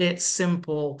 keep it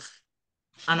simple.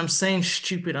 And I'm saying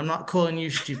stupid. I'm not calling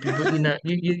you stupid, but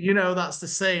you know that's the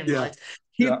saying, Yeah. right?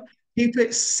 Keep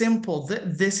it simple.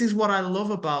 This is what I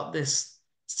love about this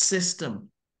system.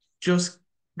 Just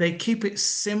they keep it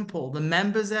simple. The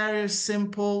members area is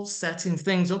simple. Setting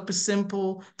things up is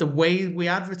simple. The way we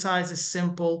advertise is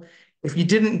simple. If you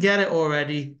didn't get it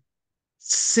already,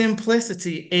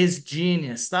 simplicity is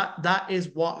genius. That is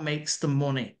what makes the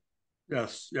money.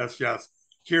 Yes, yes, yes.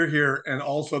 Here, and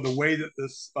also the way that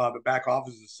this the back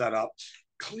office is set up,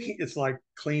 clean. It's like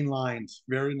clean lines,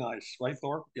 very nice, right,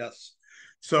 Thor? Yes.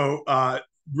 So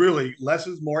really, less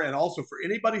is more, and also for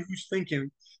anybody who's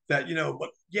thinking that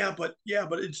but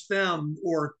it's them,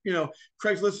 or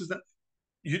Craigslist is that.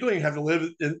 You don't even have to live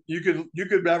in. You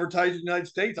could advertise in the United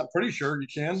States. I'm pretty sure you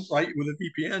can, right? With a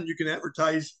VPN, you can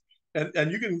advertise,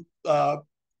 and you can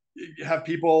have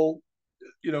people,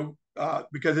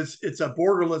 because it's a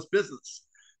borderless business.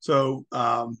 So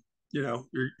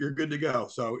you're good to go.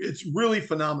 So it's really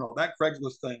phenomenal. That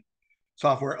Craigslist thing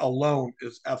software alone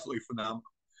is absolutely phenomenal.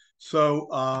 So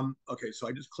okay, so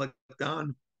I just clicked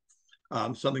on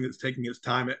something that's taking its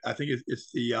time. I think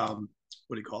it's the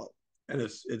what do you call it? And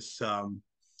it's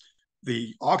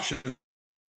the auction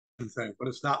thing, but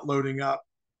it's not loading up.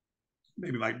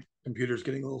 Maybe my computer's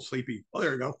getting a little sleepy. Oh,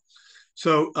 there we go.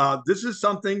 So this is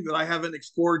something that I haven't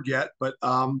explored yet, but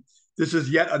this is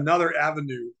yet another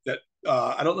avenue that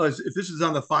I don't know if this is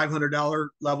on the $500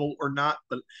 level or not,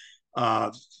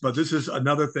 but this is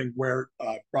another thing where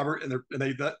Robert and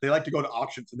they like to go to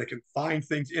auctions, and they can find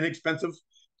things inexpensive,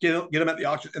 get them at the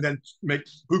auction, and then make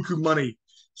buku money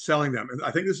selling them. And I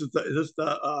think this is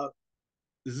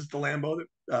the Lambo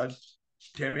that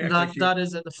Tammy that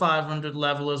is at the 500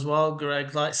 level as well, Greg.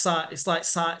 It's like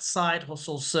side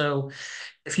hustle. So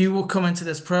if you will come into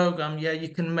this program, yeah, you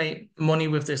can make money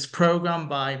with this program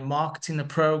by marketing the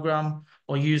program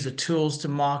or use the tools to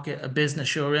market a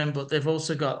business you're in. But they've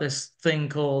also got this thing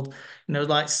called,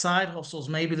 like side hustles.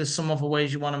 Maybe there's some other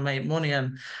ways you want to make money.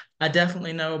 And I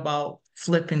definitely know about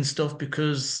flipping stuff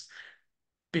because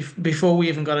before we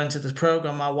even got into the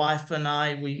program, my wife and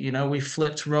I, we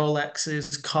flipped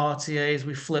Rolexes, Cartiers,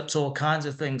 we flipped all kinds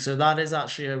of things. So that is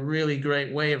actually a really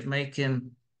great way of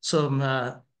making some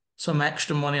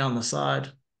extra money on the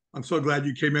side. I'm so glad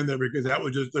you came in there, because that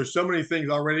was there's so many things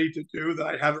already to do that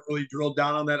I haven't really drilled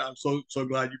down on that. I'm so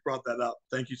glad you brought that up.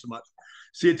 Thank you so much.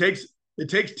 See, it takes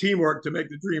teamwork to make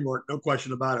the dream work, no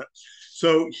question about it.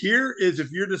 So here is, if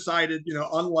you're decided,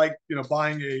 unlike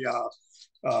buying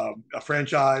a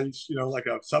franchise, like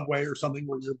a Subway or something,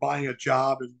 where you're buying a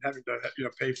job and having to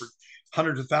pay for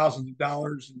hundreds of thousands of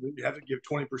dollars, and you have to give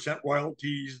 20%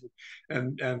 royalties,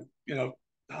 and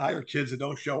hire kids that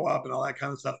don't show up and all that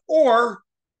kind of stuff, or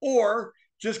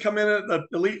just come in at the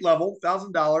elite level,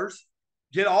 $1,000,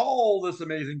 get all this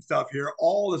amazing stuff here,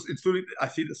 all this, including, I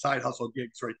see the side hustle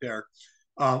gigs right there.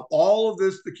 All of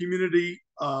this, the community,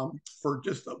 for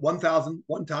just 1,000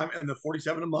 one time, and the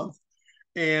 47 a month,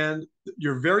 and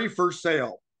your very first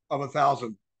sale of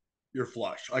 1,000, you're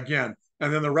flush again,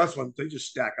 and then the rest of them, they just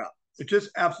stack up. It's just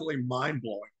absolutely mind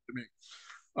blowing to me.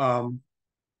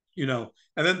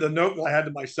 And then the note that I had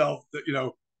to myself that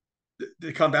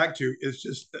to come back to is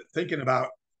just thinking about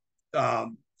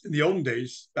in the olden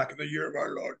days, back in the year of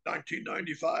our Lord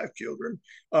 1995, children,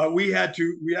 we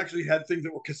actually had things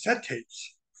that were cassette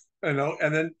tapes, and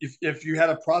then if you had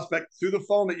a prospect through the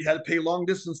phone that you had to pay long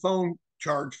distance phone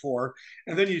charge for,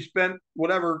 and then you spent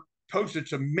whatever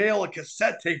postage to mail a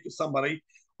cassette tape to somebody,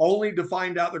 only to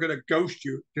find out they're going to ghost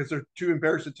you because they're too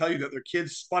embarrassed to tell you that their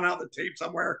kids spun out the tape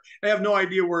somewhere. They have no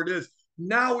idea where it is.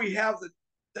 Now we have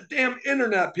the damn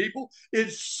internet, people.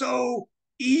 It's so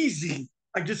easy.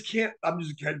 I can't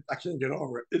get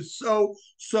over it. It's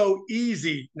so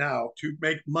easy now to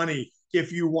make money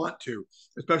if you want to,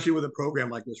 especially with a program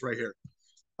like this right here.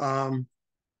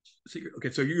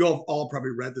 Okay, so you all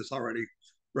probably read this already,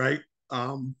 right?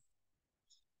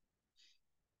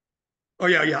 Oh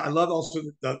yeah. I love also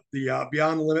the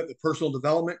Beyond the Limit, the personal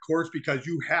development course, because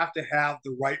you have to have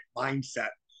the right mindset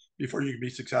before you can be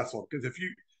successful. Because if you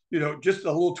just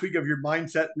a little tweak of your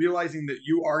mindset, realizing that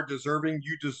you are deserving,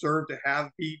 you deserve to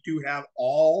have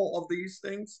all of these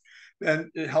things,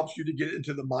 then it helps you to get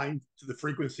into the mind, to the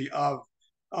frequency of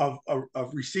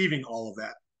receiving all of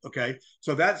that. Okay,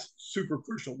 so that's super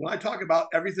crucial. When I talk about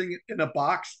everything in a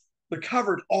box, they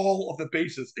covered all of the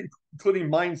bases,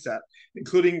 including mindset,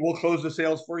 including we'll close the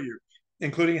sales for you,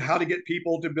 including how to get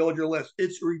people to build your list.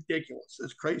 It's ridiculous.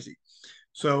 It's crazy.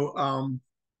 So,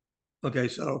 okay,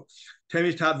 so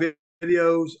Tammy's top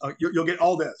videos, you'll get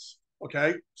all this.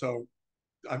 Okay, so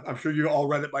I'm sure you all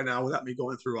read it by now without me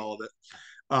going through all of it.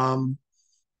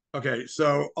 Okay,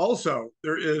 so also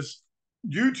there is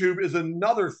YouTube is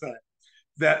another thing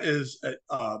that is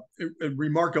a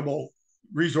remarkable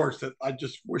resource that I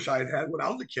just wish I had when I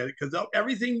was a kid, because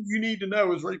everything you need to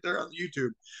know is right there on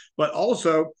YouTube. But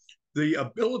also the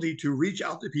ability to reach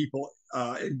out to people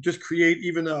and just create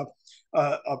even a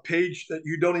page that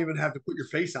you don't even have to put your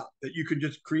face on, that you can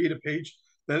just create a page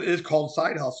that is called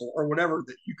Side Hustle or whatever,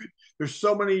 that you could, there's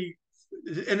so many,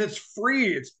 and it's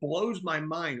free. It blows my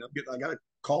mind. I got to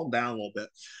calm down a little bit,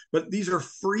 but these are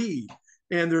free.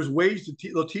 And there's ways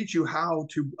they'll teach you how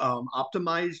to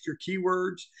optimize your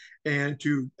keywords and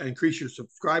to increase your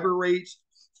subscriber rates.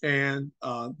 And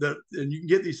you can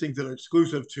get these things that are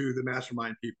exclusive to the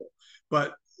mastermind people.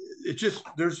 But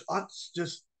there's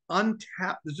just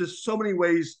untapped. There's just so many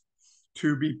ways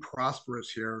to be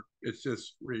prosperous here. It's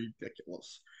just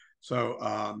ridiculous. So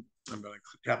I'm going to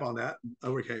tap on that.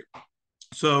 Okay.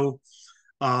 So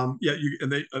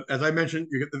as I mentioned,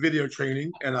 you get the video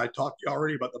training, and I talked to you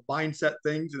already about the mindset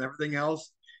things, and everything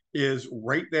else is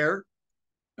right there.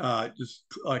 Just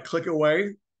click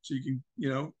away, so you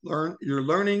can learn. You're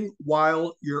learning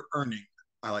while you're earning,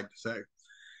 I like to say.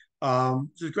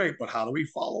 Which is great, but how do we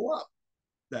follow up?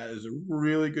 That is a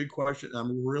really good question.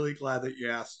 I'm really glad that you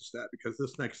asked us that, because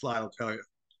this next slide will tell you.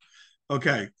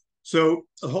 Okay, so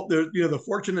the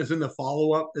fortune is in the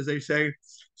follow up, as they say.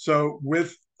 So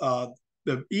with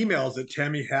the emails that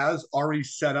Tammy has already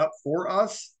set up for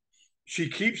us, she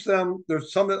keeps them.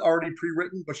 There's some that are already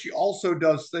pre-written, but she also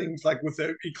does things like with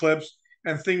the eclipse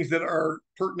and things that are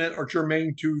pertinent or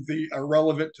germane to are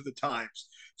relevant to the times.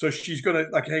 So she's going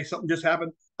to, hey, something just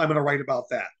happened, I'm going to write about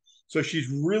that. So she's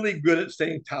really good at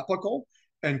staying topical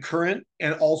and current,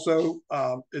 and also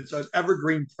it's an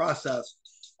evergreen process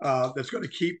that's going to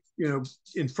keep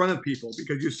in front of people,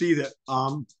 because you see that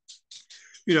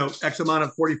X amount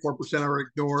of 44% are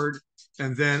ignored,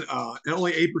 and then and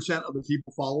only 8% of the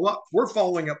people follow up. We're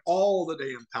following up all the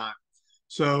damn time,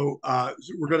 so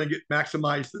we're going to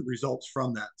maximize the results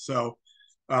from that. So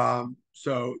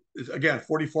again,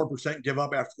 44% give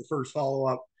up after the first follow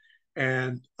up,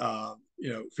 and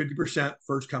 50%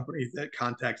 first company that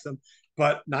contacts them,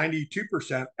 but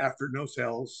 92% after no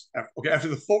sales. After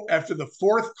the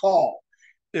fourth call,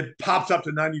 it pops up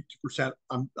to 92%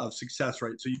 of success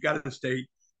rate. So you got to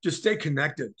stay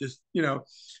connected.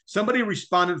 Somebody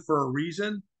responded for a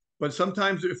reason, but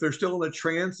sometimes if they're still in a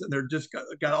trance and they're just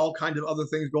got all kinds of other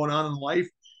things going on in life,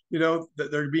 that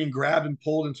they're being grabbed and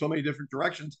pulled in so many different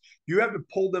directions. You have to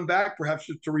pull them back, perhaps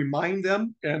just to remind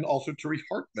them and also to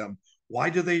rehart them. Why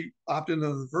do they opt into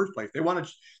the first place?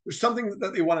 There's something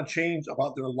that they want to change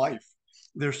about their life.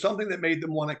 There's something that made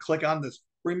them want to click on this.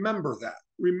 Remember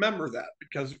that,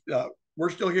 because we're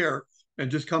still here,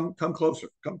 and just come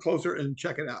closer and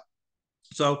check it out.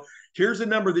 So here's the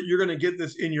number that you're going to get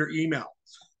this in your email.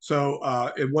 So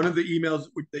in one of the emails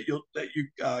that you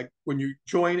when you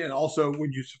join, and also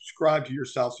when you subscribe to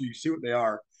yourself, so you see what they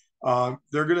are,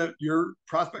 your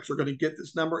prospects are going to get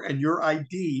this number, and your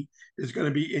ID is going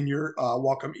to be in your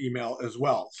welcome email as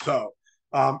well. So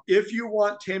if you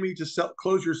want Tammy to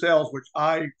close your sales, which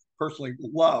I personally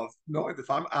love, knowing if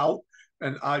I'm out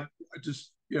and I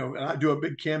just and I do a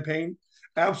big campaign,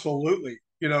 absolutely,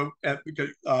 because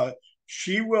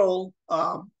she will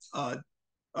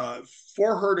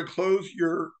for her to close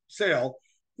your sale,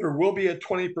 there will be a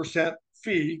 20%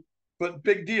 fee, but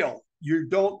big deal. You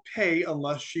don't pay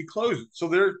unless she closes. So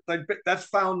that's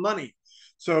found money.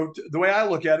 So the way I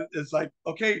look at it is like,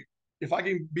 okay, if I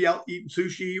can be out eating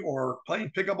sushi or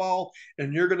playing pickleball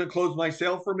and you're going to close my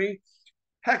sale for me,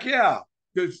 heck yeah,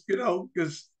 because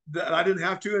I didn't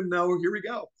have to, and now here we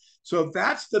go. So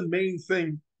that's the main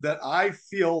thing that I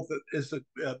feel that is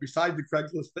beside the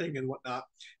Craigslist thing and whatnot,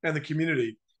 and the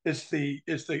community, it's the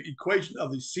equation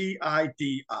of the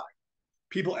CIDI.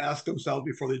 People ask themselves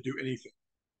before they do anything,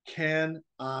 can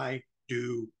I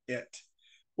do it?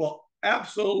 Well,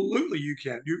 absolutely you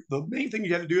can. The main thing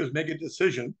you have to do is make a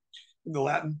decision. In the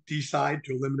Latin, decide,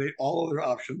 to eliminate all other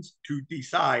options. To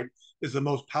decide is the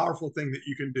most powerful thing that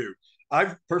you can do.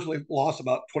 I've personally lost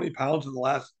about 20 pounds in the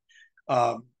last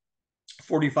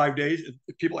 45 days.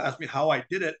 If people ask me how I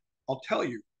did it, I'll tell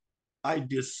you, I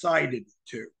decided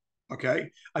to.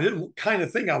 Okay. I didn't kind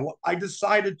of think I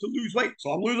decided to lose weight.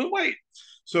 So I'm losing weight.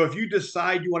 So if you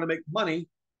decide you want to make money,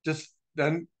 just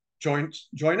then join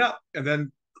up, and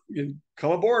then you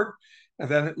come aboard, and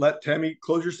then let Tammy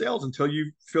close your sales until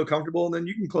you feel comfortable, and then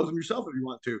you can close them yourself if you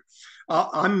want to.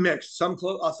 I'm mixed. Some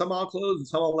I'll close, and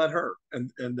some I'll let her.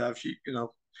 And she,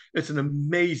 it's an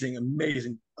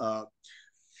amazing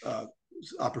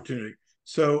opportunity.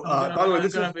 So, by the way, I'm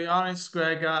going to be honest,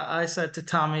 Greg. I said to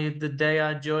Tammy the day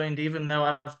I joined, even though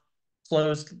I've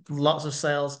closed lots of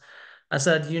sales, I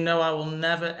said, I will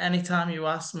never, anytime you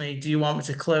ask me, do you want me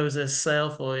to close this sale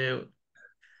for you?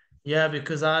 Yeah,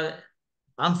 because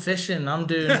I'm fishing. I'm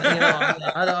doing,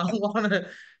 I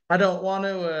don't want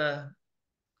to,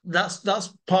 that's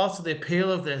part of the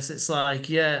appeal of this. It's like,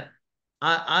 yeah,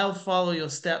 I'll follow your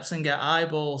steps and get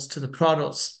eyeballs to the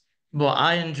products, but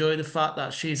I enjoy the fact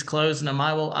that she's closing them.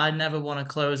 I never want to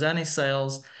close any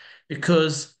sales,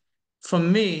 because for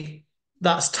me,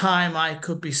 that's time I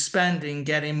could be spending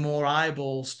getting more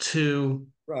eyeballs to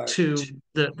right.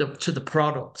 the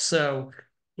product. So,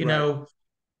 Right.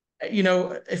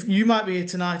 If you might be here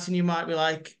tonight and you might be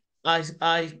like,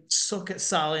 I suck at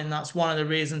selling. That's one of the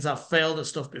reasons I've failed at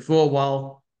stuff before.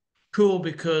 Well, cool,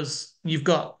 because you've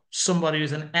got somebody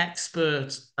who's an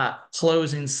expert at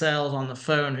closing sales on the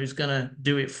phone who's gonna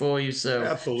do it for you. So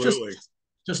absolutely,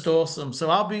 just awesome. So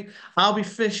I'll be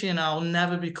fishing. I'll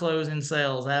never be closing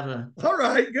sales ever. All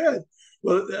right, good.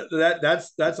 Well,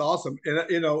 that's awesome. And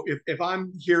if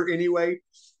I'm here anyway,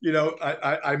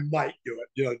 I might do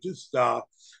it. Just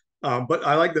but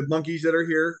I like the monkeys that are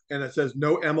here, and it says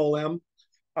no MLM.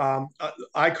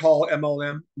 I call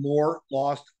MLM more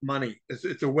lost money.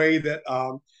 It's a way that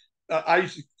I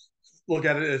used to look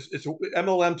at it as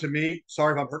MLM to me.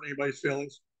 Sorry if I'm hurting anybody's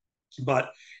feelings, but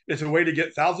it's a way to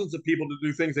get thousands of people to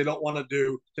do things they don't want to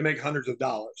do to make hundreds of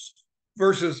dollars,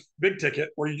 versus big ticket,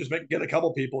 where you just get a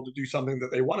couple people to do something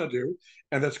that they want to do,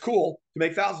 and that's cool, to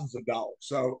make thousands of dollars.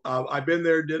 So I've been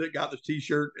there, did it, got the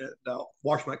t-shirt, and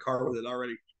washed my car with it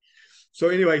already. So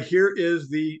anyway, here is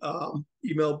the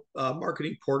email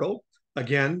marketing portal.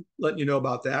 Again, letting you know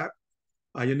about that.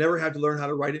 You never have to learn how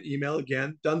to write an email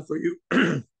again. Done for you.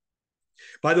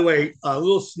 By the way, a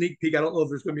little sneak peek. I don't know if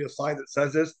there's going to be a slide that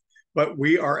says this, but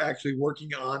we are actually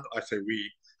working on, I say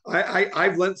we,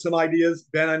 I've lent some ideas.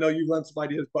 Ben, I know you've lent some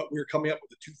ideas, but we're coming up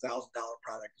with a $2,000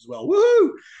 product as well.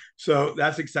 Woohoo! So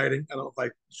that's exciting. I don't know if I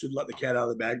should let the cat out of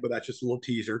the bag, but that's just a little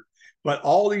teaser. But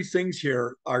all these things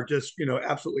here are just,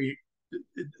 absolutely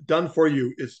done for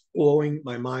you. It's blowing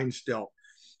my mind still.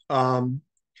 And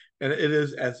it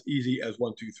is as easy as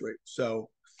 1, 2, 3. So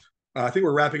I think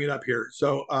we're wrapping it up here.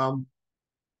 So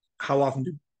how often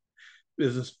do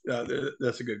business,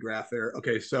 that's a good graph there.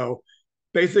 Okay, so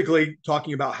basically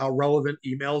talking about how relevant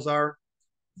emails are.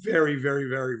 Very, very,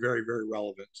 very, very, very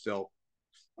relevant still.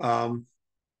 Who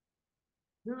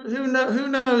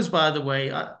knows, by the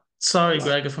way, Sorry,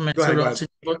 Greg, if I'm Go ahead. Go ahead. interrupting,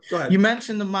 but Go ahead. you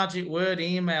mentioned the magic word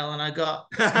email, and I got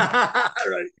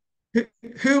Right.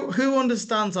 who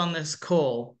understands on this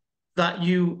call that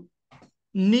you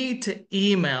need to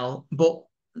email, but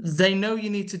they know you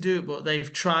need to do it, but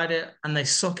they've tried it and they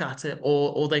suck at it,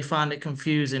 or they find it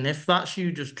confusing. If that's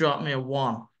you, just drop me a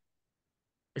one.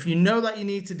 If you know that you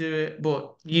need to do it,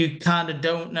 but you kind of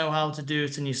don't know how to do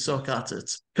it and you suck at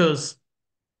it. Because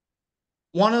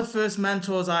one of the first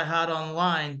mentors I had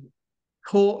online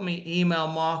taught me email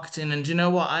marketing. And do you know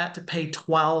what? I had to pay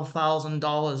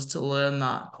 $12,000 to learn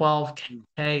that.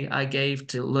 12K I gave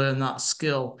to learn that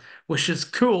skill, which is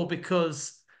cool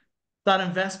because that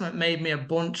investment made me a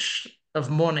bunch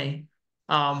of money.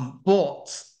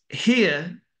 But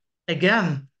here,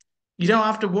 again, you don't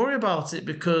have to worry about it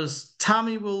because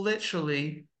Tammy will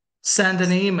literally send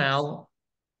an email.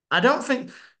 I don't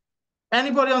think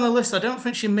anybody on the list, I don't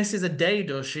think she misses a day,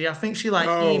 does she? I think she like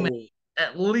emails No,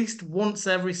 at least once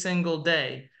every single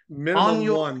day on minimum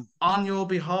your one. on your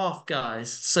behalf,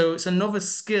 guys. So it's another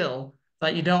skill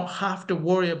that you don't have to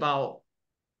worry about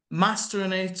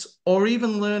mastering it or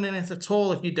even learning it at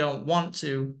all if you don't want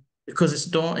to, because it's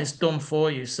done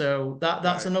for you. So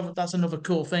that's Right. another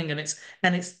cool thing, and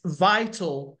it's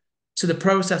vital to the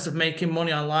process of making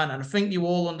money online. And I think you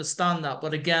all understand that.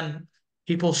 But again,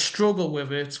 people struggle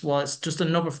with it. Well, it's just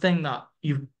another thing that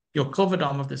you're covered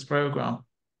on with this program.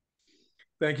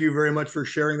 Thank you very much for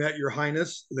sharing that, Your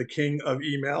Highness, the King of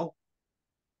Email.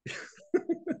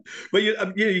 But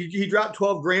he dropped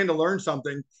 12 grand to learn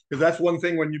something, because that's one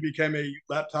thing when you became a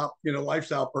laptop,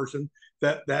 lifestyle person,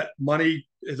 that money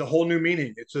is a whole new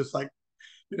meaning. It's just like,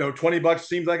 $20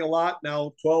 seems like a lot.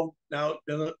 Now 12, now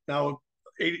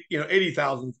 80,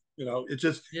 80,000, it's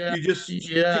just, Yeah, you just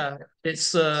yeah.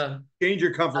 It's change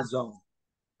your comfort zone.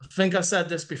 I think I said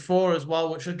this before as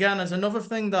well, which again is another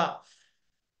thing that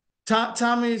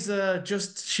Tammy's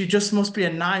she just must be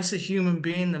a nicer human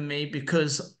being than me,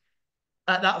 because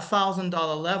at that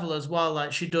 $1,000 level as well,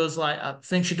 like she does, like I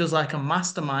think she does like a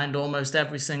mastermind almost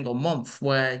every single month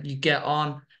where you get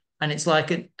on and it's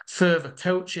like a further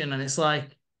coaching, and it's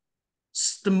like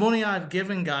the money I've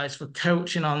given guys for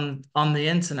coaching on the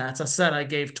internet. I said I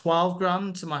gave 12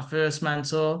 grand to my first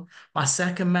mentor. My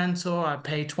second mentor, I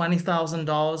paid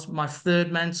 $20,000. My third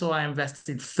mentor, I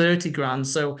invested 30 grand.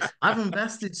 So I've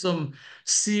invested some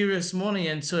serious money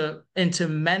into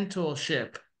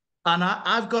mentorship. And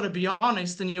I've got to be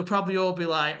honest, and you'll probably all be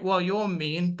like, well, you're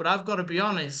mean, but I've got to be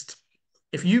honest.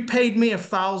 If you paid me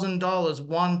 $1,000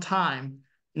 one time,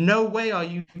 no way are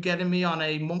you getting me on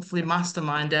a monthly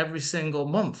mastermind every single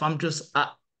month.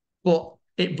 But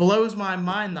it blows my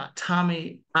mind that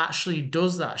Tammy actually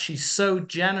does that. She's so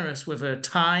generous with her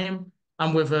time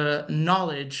and with her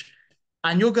knowledge.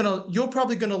 And you're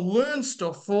probably gonna learn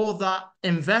stuff for that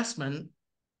investment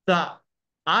that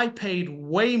I paid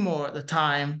way more at the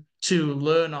time to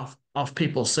learn off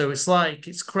people. So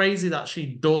it's crazy that she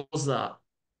does that.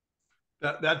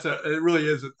 It really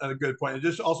is a good point. It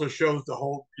just also shows the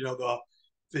whole,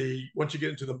 the once you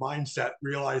get into the mindset,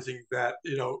 realizing that,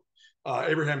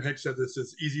 Abraham Hicks said this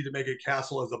is easy to make a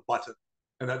castle as a button.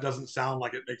 And that doesn't sound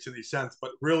like it makes any sense,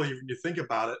 but really, when you think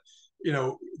about it,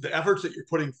 the efforts that you're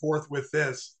putting forth with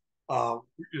this,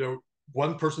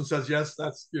 one person says yes,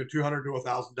 that's $200 to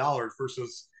 $1,000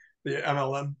 versus the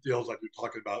MLM deals like you're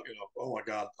talking about. Oh my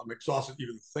God, I'm exhausted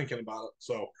even thinking about it.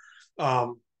 So,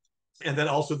 and then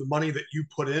also the money that you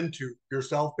put into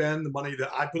yourself, Ben, the money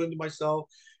that I put into myself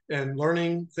and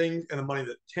learning things, and the money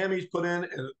that Tammy's put in,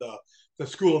 and the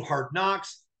School of Hard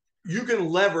Knocks. You can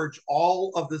leverage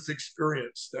all of this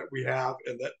experience that we have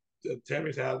and that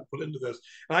Tammy's had put into this.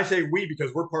 And I say we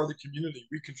because we're part of the community.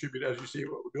 We contribute, as you see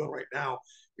what we're doing right now.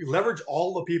 We leverage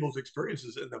all the people's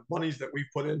experiences and the monies that we've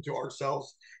put into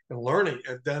ourselves and learning.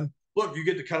 And then look, you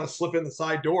get to kind of slip in the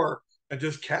side door and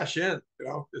just cash in.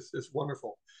 It's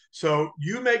wonderful. So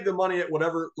you make the money at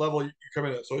whatever level you come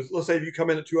in at. So let's say if you come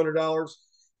in at $200,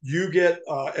 you get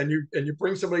and you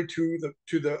bring somebody to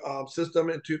the system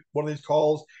and to one of these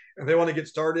calls, and they want to get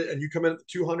started, and you come in at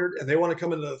 200, and they want to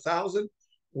come in at 1,000.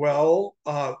 Well,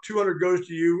 200 goes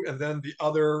to you, and then the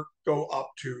other go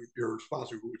up to your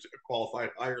sponsor who's qualified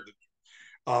higher than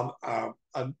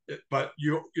you. But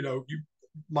you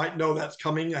might know that's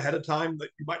coming ahead of time, that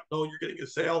you might know you're getting a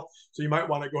sale. So you might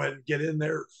want to go ahead and get in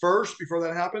there first before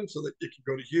that happens so that it can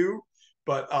go to you.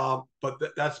 But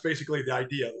that's basically the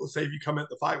idea. Let's say if you come in at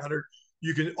the 500,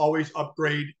 you can always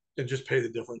upgrade and just pay the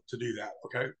difference to do that.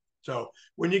 Okay. So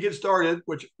when you get started,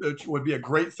 which would be a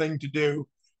great thing to do,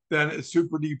 then it's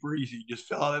super duper easy. You just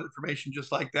fill out that information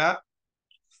just like that.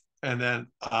 And then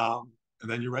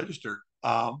you're registered.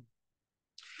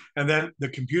 and then the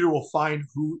computer will find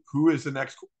who is the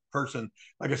next person.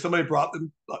 Like if somebody brought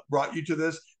you to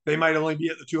this, they might only be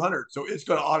at the 200, so it's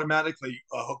going to automatically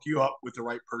hook you up with the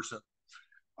right person.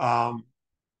 I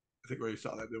think we already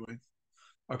saw that, didn't we?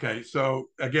 Okay, so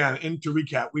again, to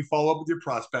recap, we follow up with your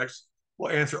prospects.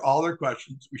 We'll answer all their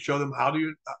questions. We show them how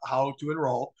to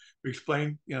enroll. We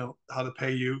explain, how to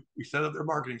pay you. We set up their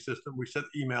marketing system. We set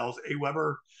emails,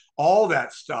 AWeber, all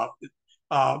that stuff.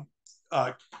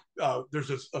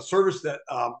 There's a service that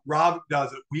Rob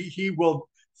does. He will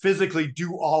physically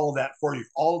do all of that for you.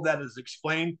 All of that is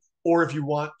explained, or if you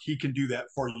want, he can do that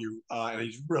for you, and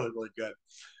he's really, really good.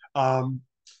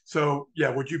 So yeah,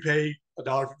 would you pay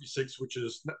 $1.56, which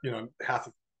is half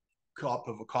a cup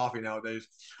of a coffee nowadays,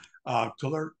 to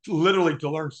learn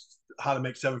how to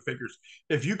make seven figures?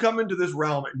 If you come into this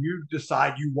realm and you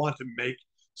decide you want to make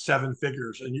seven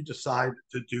figures and you decide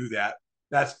to do that,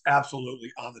 that's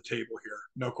absolutely on the table here,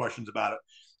 no questions about it.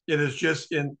 It is just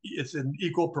it's in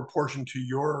equal proportion to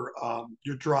your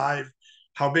drive.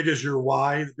 How big is your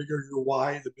why? The bigger your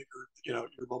why, the bigger your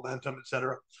momentum,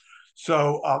 etc.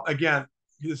 So again,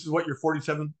 this is what your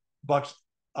 $47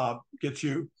 gets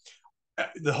you.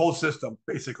 The whole system,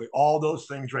 basically, all those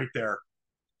things right there.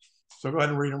 So go ahead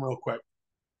and read them real quick.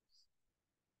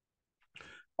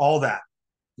 All that,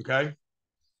 okay?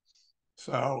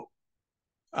 So,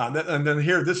 and then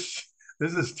here, this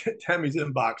is Tammy's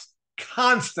inbox,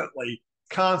 constantly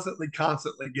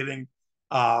getting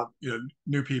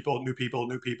new people,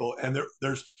 and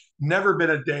there's never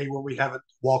been a day where we haven't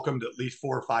welcomed at least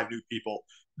 4 or 5 new people.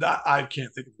 I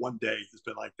can't think of one day that's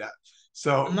been like that.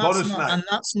 So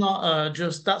that's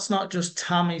not just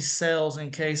Tammy's sales,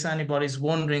 in case anybody's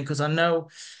wondering, because I know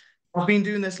I've been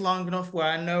doing this long enough where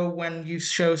I know when you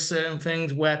show certain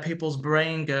things where people's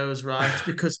brain goes, right?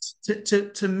 Because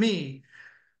to me,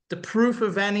 the proof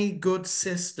of any good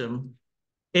system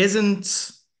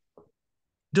isn't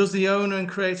does the owner and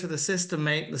creator of the system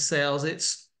make the sales?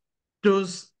 It's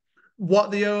does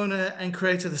what the owner and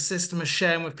creator of the system are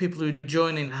sharing with people who are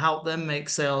joining help them make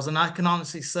sales. And I can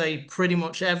honestly say pretty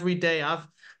much every day I've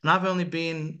only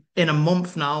been in a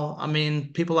month now. I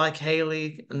mean, people like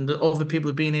Haley and the other people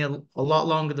have been here a lot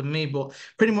longer than me, but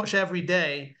pretty much every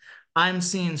day I'm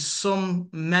seeing some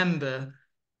member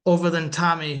other than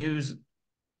Tammy who's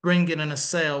bringing in a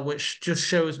sale, which just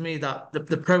shows me that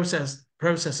the process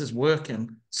is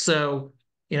working. So,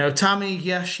 Tammy,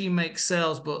 yes, she makes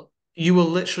sales, but you will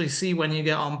literally see when you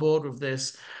get on board with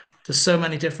this, there's so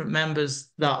many different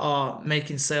members that are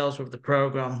making sales with the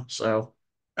program. So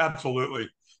absolutely.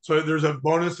 So there's a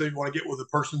bonus that you want to get with the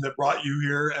person that brought you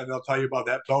here, and they'll tell you about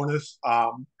that bonus.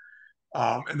 And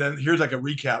then here's like a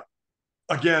recap,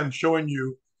 again, showing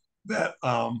you that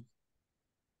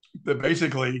that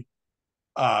basically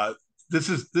this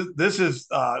is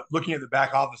looking at the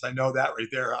back office. I know that right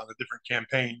there on the different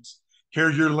campaigns.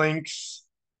 Here's your links.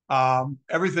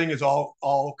 Everything is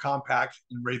all compact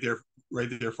and right there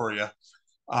for you.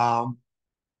 Oh,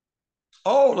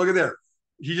 look at there.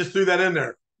 He just threw that in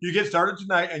there. You get started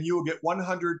tonight and you will get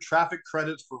 100 traffic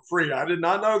credits for free. I did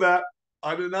not know that.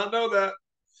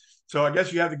 So I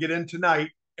guess you have to get in tonight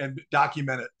and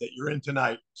document it that you're in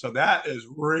tonight. So that is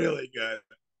really good.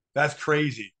 That's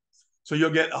crazy. So you'll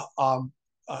get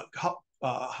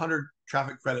 100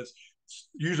 traffic credits.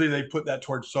 Usually they put that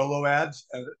towards solo ads,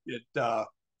 and it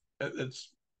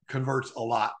converts a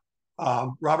lot.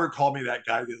 Robert called me that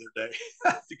guy the other day.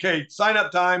 Okay, sign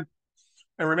up time,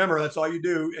 and remember that's all you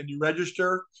do, and you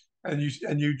register, and you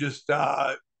just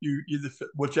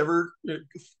whichever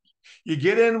you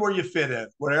get in where you fit in,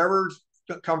 whatever's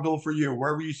comfortable for you,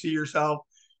 wherever you see yourself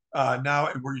now,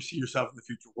 and where you see yourself in the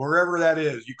future, wherever that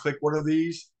is. You click one of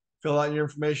these, fill out your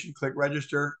information, click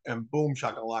register, and boom,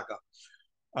 shakalaka.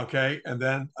 Okay, and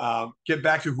then get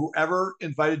back to whoever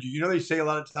invited you. They say a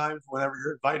lot of times whenever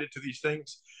you're invited to these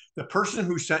things, the person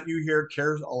who sent you here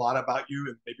cares a lot about you,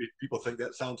 and maybe people think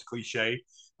that sounds cliche,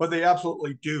 but they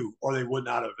absolutely do, or they would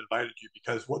not have invited you,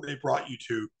 because what they brought you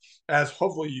to, as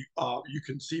hopefully you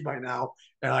can see by now,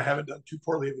 and I haven't done too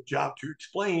poorly of a job to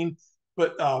explain,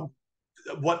 but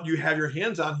what you have your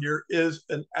hands on here is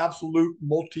an absolute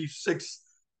multi-6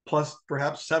 plus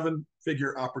perhaps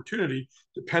 7-figure opportunity,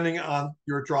 depending on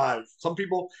your drive. Some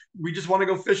people, we just want to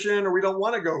go fishing, or we don't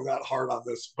want to go that hard on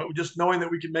this, but just knowing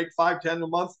that we can make 5, 10 a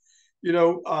month,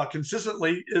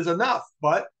 consistently is enough,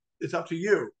 but it's up to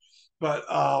you. But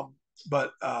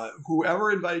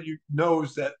whoever invited you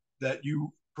knows that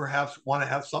you perhaps want to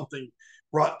have something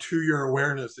brought to your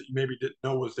awareness that you maybe didn't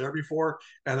know was there before,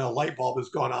 and a light bulb has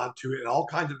gone on to it, and all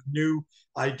kinds of new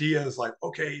ideas like,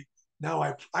 okay, now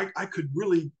I could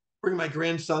really bring my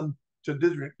grandson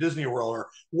to Disney World or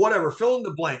whatever. Fill in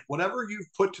the blank. Whatever you've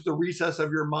put to the recess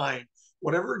of your mind,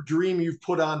 whatever dream you've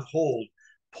put on hold,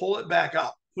 pull it back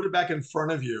up, put it back in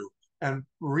front of you, and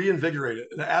reinvigorate it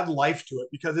and add life to it,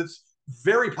 because it's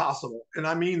very possible. And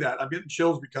I mean that. I'm getting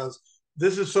chills because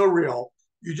this is so real.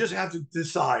 You just have to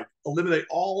decide, eliminate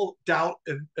all doubt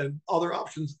and other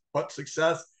options but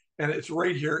success. And it's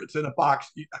right here. It's in a box.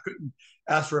 I couldn't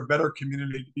ask for a better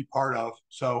community to be part of.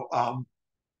 So,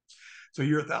 so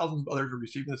you're thousands of others are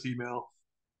receiving this email.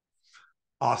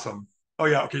 Awesome. Oh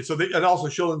yeah. Okay. So and also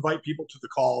she'll invite people to the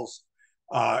calls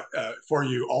for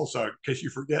you also, in case you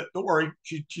forget. Don't worry.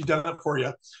 She's done it for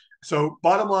you. So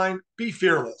bottom line, be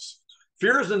fearless.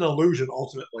 Fear is an illusion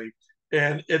ultimately.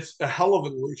 And it's a hell of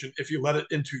an illusion if you let it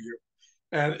into you.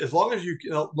 And as long as you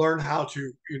learn how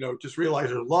to, just realize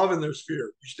there's love and there's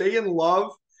fear. You stay in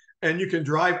love and you can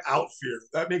drive out fear.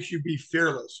 That makes you be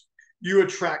fearless. You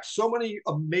attract so many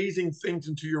amazing things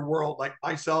into your world, like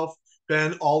myself,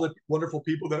 Ben, all the wonderful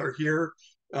people that are here,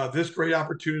 this great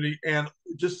opportunity. And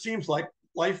it just seems like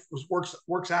life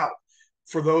works out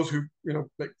for those who,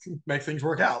 make things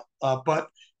work out. But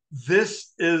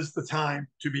this is the time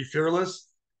to be fearless.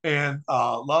 And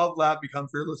love, laugh, become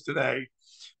fearless today.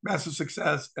 Massive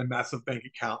success and massive bank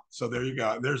account. So there you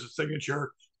go. There's a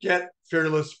signature. Get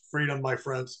fearless freedom, my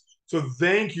friends. So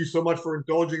thank you so much for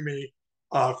indulging me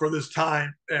for this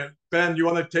time. And Ben, you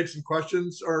want to take some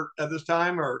questions or at this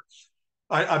time? Or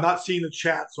I'm not seeing the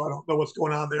chat, so I don't know what's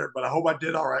going on there. But I hope I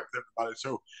did all right with everybody.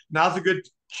 So now's a good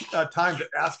time to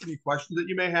ask any questions that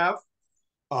you may have,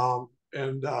 and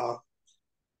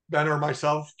Ben or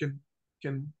myself can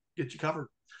get you covered.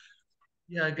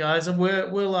 Yeah, guys, and we're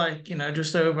like,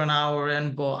 just over an hour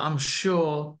in, but I'm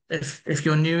sure if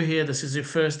you're new here, this is your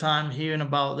first time hearing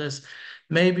about this,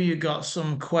 maybe you got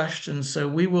some questions. So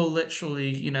we will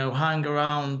literally, hang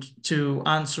around to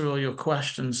answer all your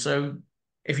questions. So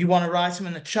if you want to write them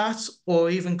in the chat, or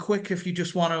even quick, if you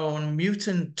just want to unmute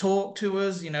and talk to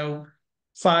us,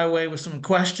 fire away with some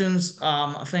questions.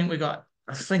 I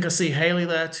think I see Haley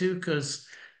there too, because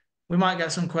we might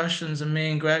get some questions and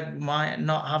me and Greg might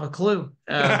not have a clue.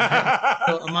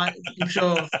 I'm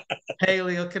sure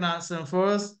Haley can answer them for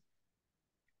us.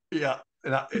 Yeah.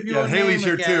 Your Haley's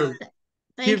here again. too.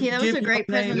 Thank you. That was a great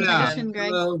presentation,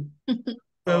 Greg.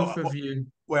 Both of you.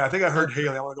 Wait, I think I heard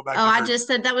Haley. I want to go back. Oh, I just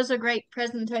said that was a great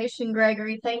presentation,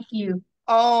 Gregory. Thank you.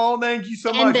 Oh, thank you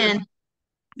so much. And Ben.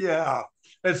 Yeah.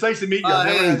 It's nice to meet you.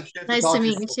 Nice to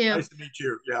meet you too. Nice to meet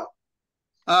you. Yeah.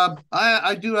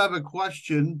 I do have a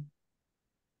question.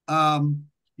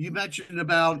 You mentioned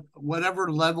about whatever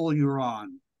level you're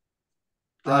on.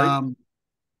 Right.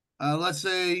 Let's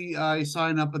say I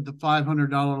sign up at the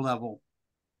 $500 level,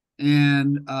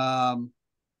 and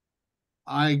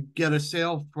I get a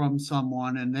sale from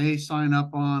someone, and they sign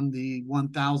up on the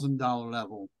 $1,000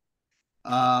 level.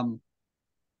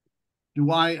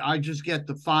 Do I just get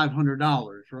the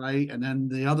 $500, right? And then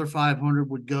the other 500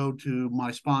 would go to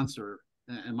my sponsor.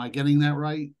 Am I getting that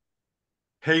right?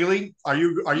 Haley, are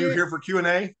you here for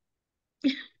Q&A?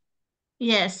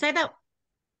 Yes, say that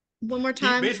one more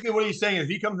time. Basically, what he's saying is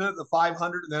he comes in at the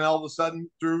 500, and then all of a sudden,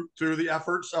 through the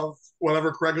efforts of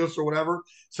whatever Craigslist or whatever,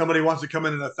 somebody wants to come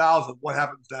in at 1,000. What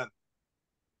happens then?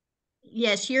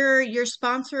 Yes, your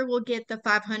sponsor will get the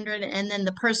 500, and then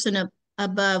the person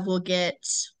above will get.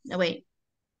 Oh wait.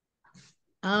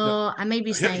 Oh, I may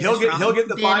be saying he'll get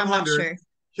the 500.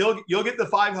 Sure. You'll get the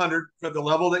 500 for the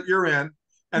level that you're in.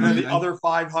 And then the other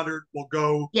 500 will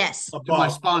go above. To my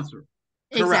sponsor.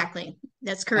 Exactly.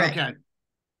 That's correct. Okay.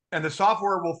 And the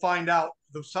software will find out.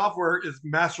 The software is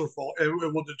masterful. It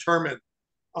will determine.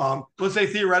 Let's say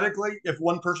theoretically, if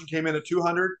one person came in at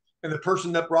 200 and the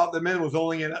person that brought them in was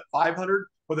only in at 500,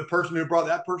 or the person who brought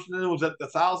that person in was at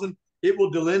 1,000, it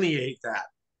will delineate that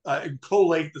and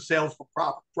collate the sales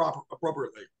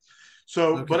appropriately.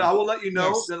 So, okay. But I will let you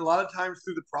know that a lot of times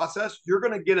through the process, you're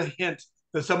going to get a hint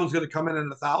that someone's going to come in at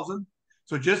 1,000.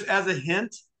 So just as a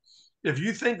hint, if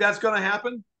you think that's going to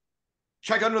happen,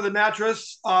 check under the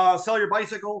mattress, sell your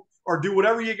bicycle, or do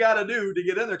whatever you got to do to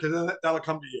get in there, because then that'll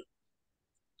come to you.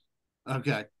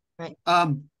 Okay. Right.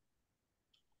 I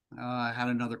had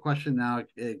another question. Now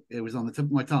it was on the tip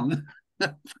of my tongue.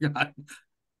 Forgot.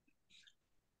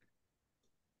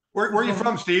 Where are you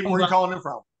from, Steve? Where are you calling in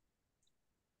from?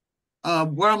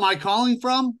 Where am I calling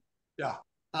from? Yeah.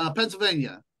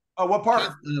 Pennsylvania. Oh, what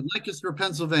part? Lancaster,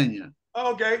 Pennsylvania.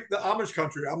 Oh, okay, the Amish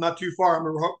country. I'm not too far. I'm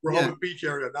in Rehoboth Beach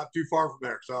area, not too far from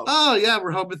there. So. Oh yeah,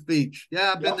 Rehoboth Beach.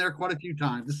 Yeah, I've been there quite a few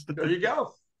times. There you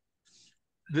go.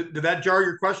 Did that jar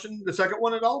your question? The second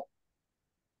one at all?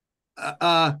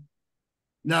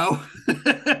 No,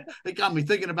 it got me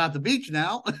thinking about the beach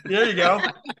now. There you go.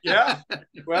 Yeah.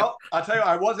 Well, I'll tell you,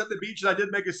 I was at the beach and I did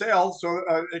make a sale, so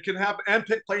it can happen. And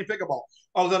playing pickleball.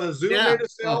 I was on a Zoom Yeah. made a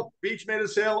sale, beach made a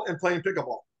sale, and playing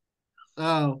pickleball.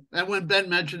 Oh, and when Ben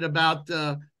mentioned about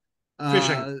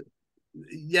Fishing.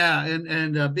 yeah,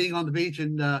 and being on the beach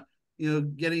and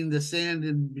getting the sand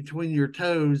in between your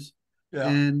toes, Yeah.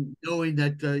 and knowing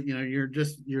that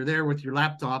you're there with your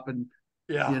laptop and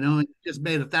Yeah. it just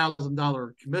made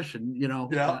 $1,000 commission.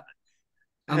 Yeah.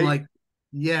 I'm Hey, like, it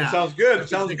yeah, sounds good. It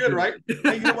sounds good, right?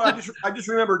 Hey, you know what? I just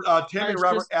remembered. Tammy and Guys,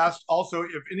 Robert just asked also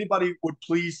if anybody would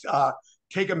please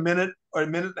take a minute or a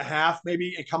minute and a half,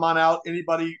 maybe, and come on out.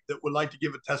 Anybody that would like to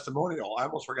give a testimonial. I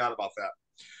almost forgot about that.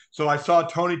 So I saw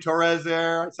Tony Torres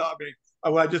there. I saw.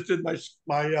 I just did my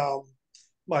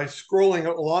scrolling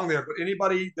along there. But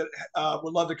anybody that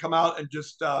would love to come out and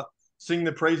just sing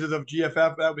the praises of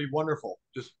GFF, that would be wonderful.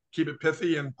 Just keep it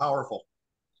pithy and powerful.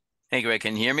 Hey, Greg,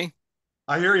 can you hear me?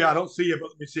 I hear you. I don't see you, but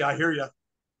let me see. I hear you.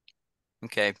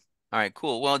 Okay. All right,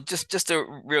 cool. Well, just a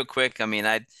real quick. I mean,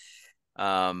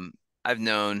 um I've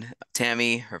known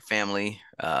Tammy, her family,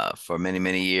 for many,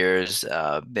 many years,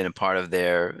 been a part of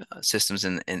their systems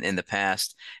in the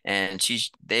past, and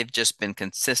they've just been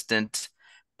consistent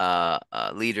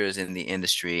leaders in the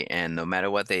industry, and no matter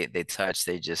what they touch,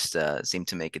 they just seem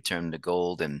to make it turn to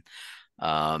gold. And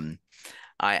um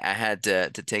I had to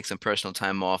take some personal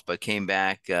time off, but came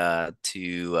back to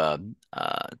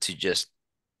just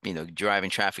driving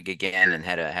traffic again, and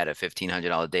had a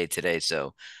 $1,500 day today.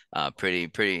 So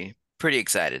pretty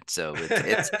excited. So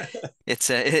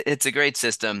it's a great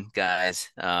system, guys.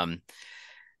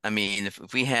 I mean,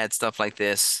 if we had stuff like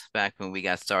this back when we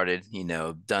got started,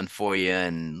 done for you,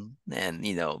 and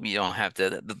you don't have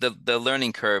to, the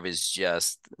learning curve is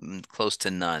just close to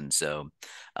none. So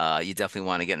you definitely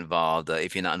want to get involved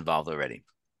if you're not involved already.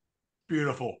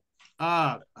 Beautiful.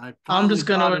 I I'm finally just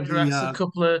going thought to of address a the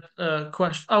couple of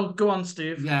questions. Oh, go on,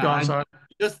 Steve. yeah, Go on, I sorry.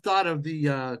 just thought of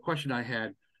the question I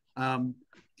had.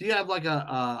 Do you have like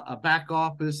a back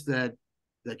office that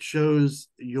shows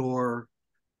your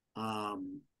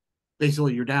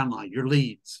basically your downline, your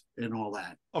leads, and all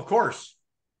that? Of course.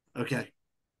 Okay.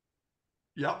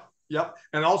 Yep. Yep.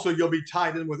 And also you'll be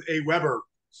tied in with Weber.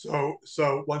 So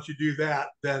once you do that,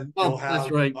 then you'll have.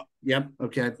 That's right. Yep.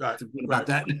 Okay. Right. Good about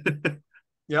that.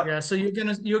 Yep. Yeah, so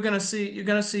you're gonna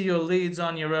see your leads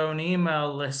on your own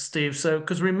email list, Steve. So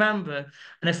because remember,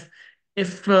 and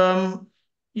if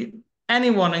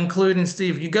anyone, including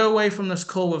Steve, you go away from this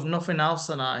call with nothing else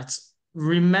tonight,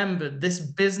 remember this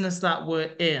business that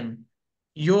we're in,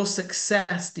 your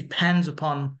success depends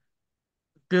upon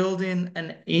building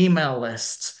an email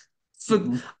list.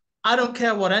 For I don't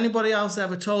care what anybody else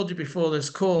ever told you before this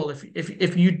call.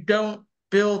 If you don't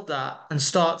build that and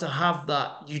start to have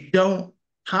that, you don't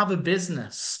have a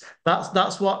business.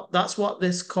 That's what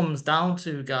this comes down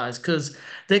to, guys, because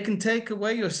they can take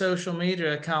away your social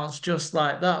media accounts just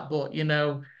like that, but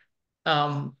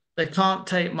they can't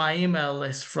take my email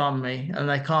list from me, and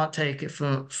they can't take it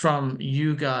from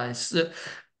you guys.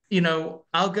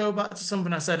 I'll go back to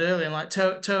something I said earlier, like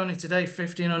Tony today,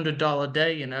 $1,500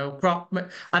 day,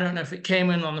 I don't know if it came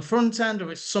in on the front end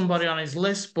or it's somebody on his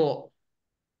list, but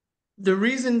the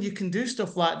reason you can do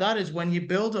stuff like that is when you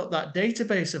build up that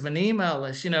database of an email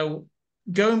list.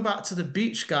 Going back to the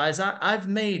beach, guys, I've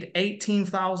made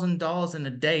 $18,000 in a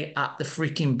day at the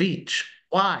freaking beach.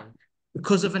 Why?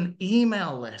 Because of an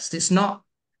email list. It's not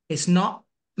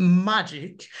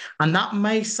magic, and that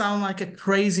may sound like a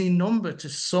crazy number to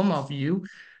some of you,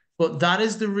 but that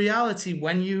is the reality.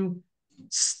 When you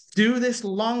do this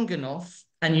long enough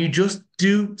and you just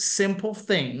do simple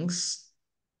things,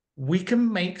 we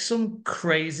can make some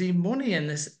crazy money in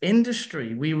this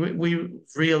industry. We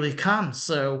really can.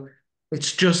 So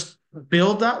it's just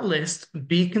build that list,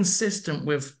 be consistent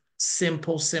with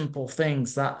simple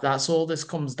things. That's all this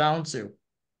comes down to.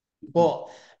 But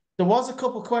there was a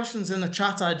couple questions in the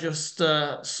chat I just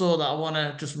saw that I want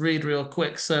to just read real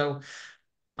quick. So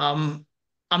um,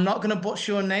 I'm not going to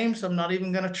butcher your name, so I'm not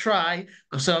even going to try.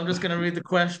 So I'm just going to read the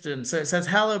question. So it says,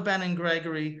 "Hello, Ben and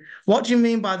Gregory. What do you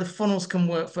mean by the funnels can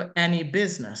work for any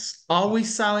business? Are we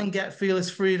selling Get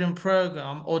Fearless Freedom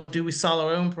program, or do we sell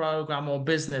our own program or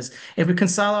business? If we can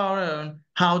sell our own,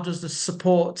 how does the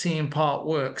support team part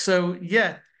work?" So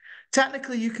yeah,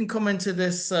 technically you can come into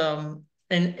this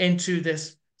into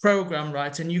this program,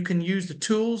 right? And you can use the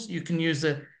tools, you can use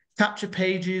the capture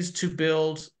pages to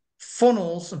build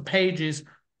funnels and pages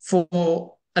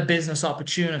for a business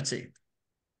opportunity.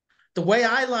 The way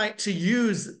I like to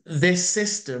use this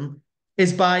system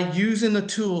is by using the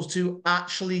tools to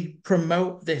actually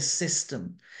promote this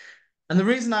system. And the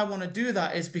reason I want to do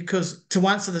that is because, to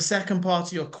answer the second part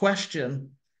of your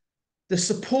question, the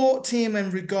support team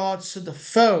in regards to the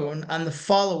phone and the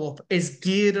follow-up is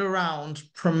geared around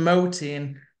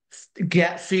promoting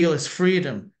Get Fearless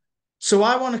Freedom. So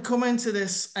I want to come into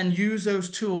this and use those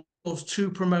tools to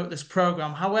promote this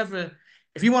program. However,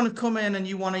 if you want to come in and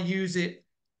you want to use it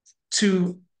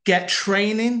to get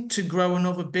training to grow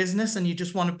another business, and you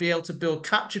just want to be able to build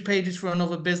capture pages for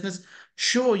another business,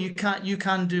 sure, you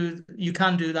can do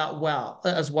that well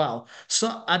as well.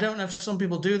 So I don't know if some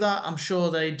people do that. I'm sure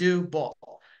they do, but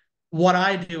what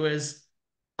I do is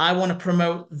I want to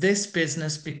promote this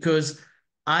business because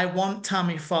I want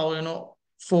Tammy following up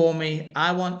for me.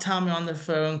 I want Tammy on the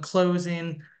phone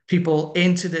closing people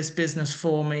into this business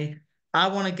for me. I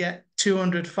want to get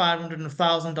 $200, $500, and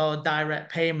 $1,000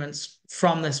 direct payments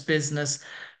from this business.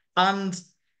 And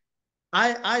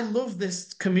I love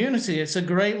this community. It's a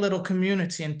great little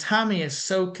community. And Tammy is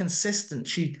so consistent.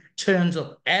 She turns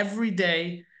up every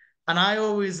day. And I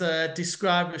always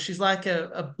describe her, she's like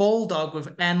a bulldog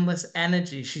with endless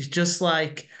energy. She's just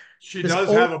like, She there's does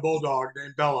all... have a bulldog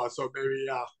named Bella, so maybe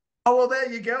yeah. Oh, well,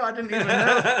 there you go. I didn't even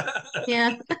know.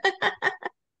 Yeah.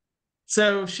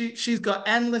 So she's got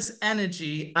endless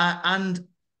energy, and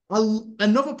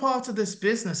another part of this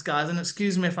business, guys, and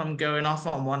excuse me if I'm going off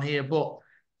on one here, but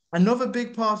another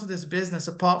big part of this business,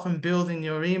 apart from building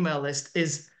your email list,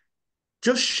 is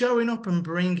just showing up and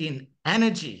bringing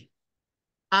energy.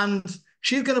 And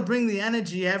she's going to bring the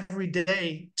energy every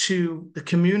day to the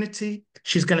community.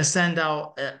 She's going to send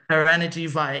out her energy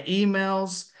via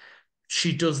emails.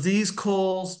 She does these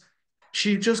calls.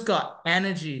 She just got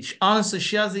energy. Honestly,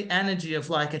 she has the energy of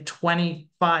like a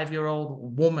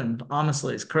 25-year-old woman.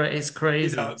 Honestly, it's crazy.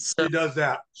 So, She does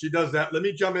that. She does that. Let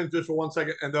me jump in just for 1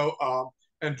 second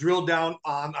and drill down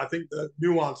on I think the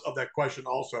nuance of that question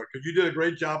also, because you did a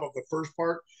great job of the first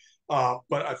part.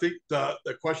 But I think the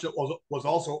question was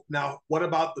also, now what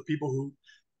about the people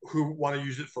who want to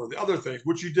use it for the other things,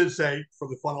 which you did say for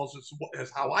the funnels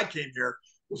is how I came here.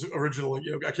 Was originally,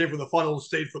 I came from the funnels,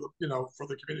 stayed for the, for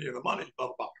the community and the money, blah,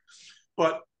 blah, blah.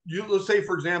 But let's say,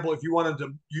 for example, if you wanted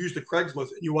to use the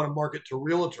Craigslist and you want to market to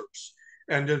realtors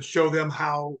and then show them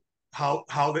how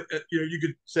you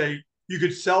could say, you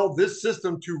could sell this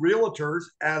system to realtors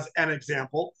as an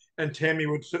example, and Tammy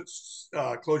would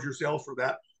close your sales for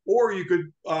that. Or you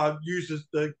could use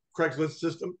the Craigslist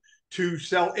system to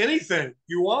sell anything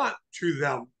you want to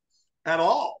them at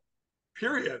all,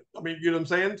 period. I mean, you know what I'm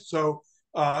saying? So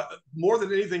more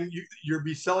than anything, you'll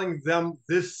be selling them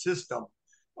this system,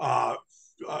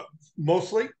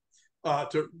 mostly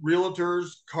to realtors,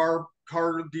 car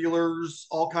dealers,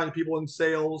 all kinds of people in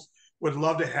sales would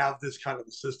love to have this kind of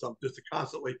a system just to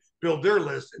constantly build their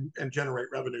list and generate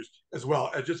revenues as well.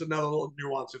 As just another little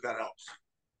nuance, if that helps.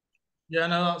 yeah,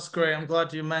 no, that's great. I'm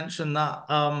glad you mentioned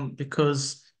that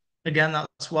because, again,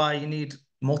 that's why you need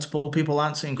multiple people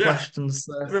answering questions.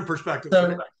 Different perspectives.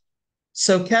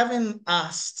 So Kevin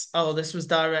asked, oh, this was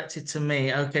directed to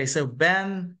me. Okay, so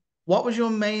Ben, what was your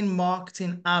main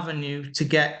marketing avenue to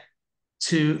get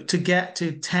to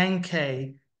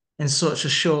 10K in such a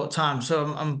short time? So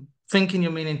I'm thinking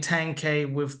you're meaning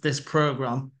 10K with this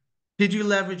program. Did you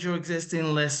leverage your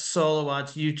existing list, solo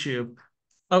ads, YouTube?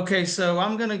 Okay, so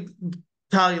I'm gonna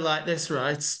tell you like this,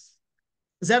 right?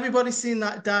 Has everybody seen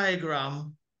that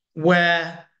diagram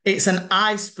where it's an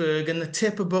iceberg and the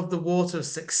tip above the water is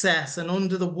success, and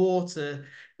under the water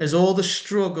is all the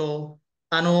struggle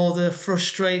and all the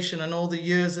frustration and all the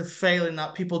years of failing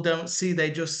that people don't see? They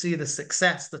just see the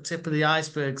success, the tip of the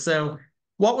iceberg. So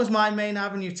what was my main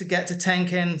avenue to get to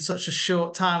 10K in such a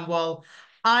short time? Well,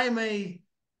 I'm a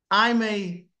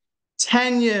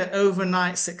 10-year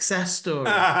overnight success story.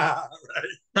 Right.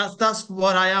 That's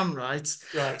what I am, right?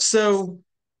 Right. So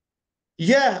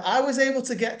yeah, I was able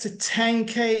to get to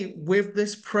 10K with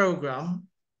this program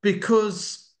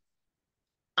because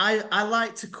I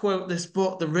like to quote this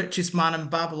book, The Richest Man in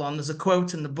Babylon. There's a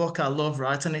quote in the book I love,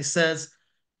 right? And it says,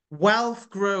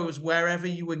 wealth grows wherever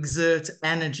you exert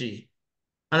energy.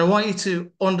 And I want you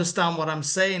to understand what I'm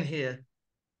saying here.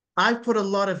 I've put a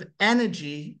lot of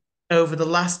energy over the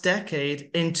last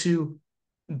decade into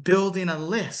building a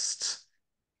list.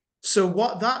 So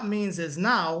what that means is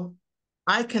now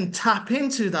I can tap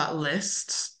into that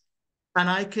list and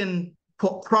I can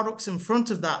put products in front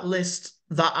of that list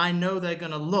that I know they're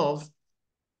going to love.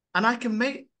 And I can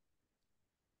make,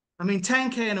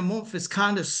 10K in a month is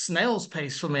kind of snail's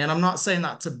pace for me. And I'm not saying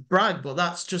that to brag, but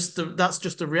that's just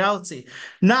the reality.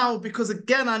 Now, because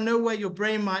again, I know where your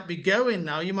brain might be going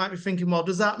now. You might be thinking, well,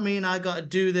 does that mean I got to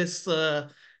do this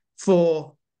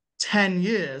for 10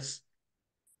 years?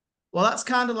 Well, that's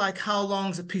kind of like how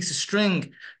long's a piece of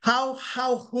string? How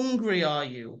hungry are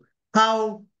you?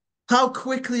 How how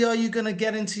quickly are you going to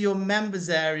get into your members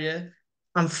area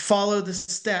and follow the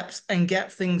steps and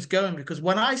get things going? Because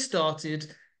when I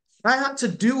started, I had to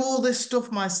do all this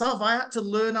stuff myself. I had to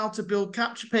learn how to build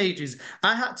capture pages.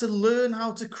 I had to learn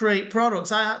how to create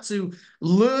products. I had to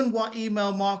learn what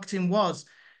email marketing was.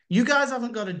 You guys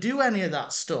haven't got to do any of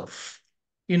that stuff,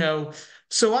 you know.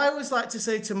 So I always like to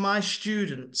say to my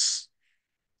students,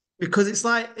 because it's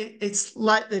like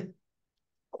the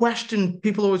question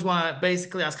people always want to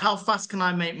basically ask, how fast can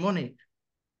I make money?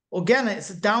 Again, it's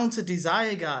down to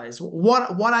desire, guys.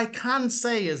 What I can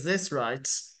say is this, right?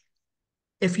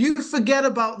 If you forget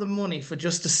about the money for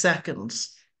just a second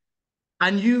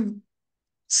and you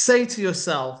say to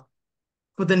yourself,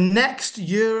 for the next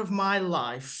year of my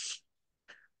life,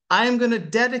 I am going to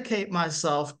dedicate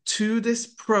myself to this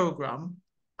program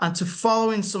and to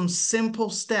following some simple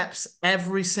steps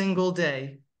every single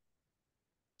day.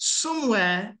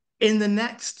 Somewhere in the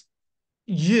next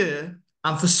year,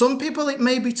 and for some people it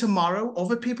may be tomorrow,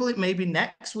 other people it may be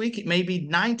next week, it may be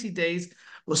 90 days,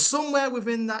 but somewhere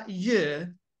within that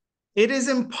year, it is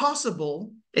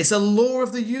impossible. It's a law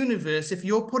of the universe. If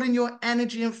you're putting your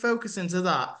energy and focus into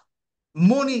that,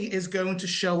 money is going to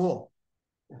show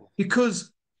up.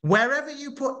 Because wherever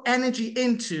you put energy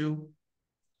into,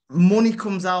 money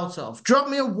comes out of. Drop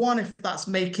me a one if that's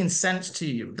making sense to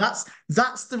you. That's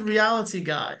the reality,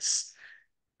 guys.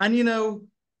 And you know,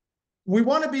 we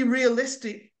want to be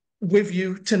realistic with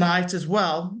you tonight as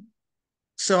well.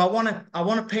 So I want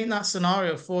to paint that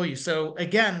scenario for you. So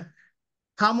again,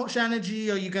 how much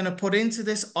energy are you going to put into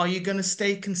this? Are you going to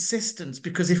stay consistent?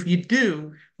 Because if you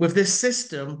do with this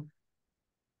system,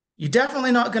 you're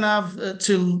definitely not going to have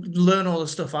to learn all the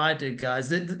stuff I did, guys.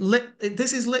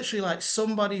 This is literally like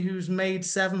somebody who's made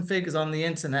seven figures on the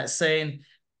internet saying,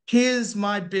 here's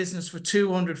my business for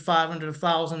 $200, $500,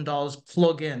 $1,000,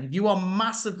 plug in. You are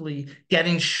massively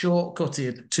getting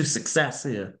shortcutted to success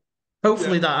here.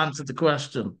 Hopefully that answered the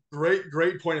question.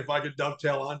 Great point. If I could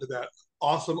dovetail onto that,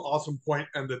 awesome point.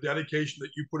 And the dedication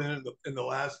that you put in the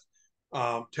last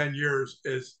 10 years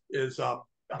is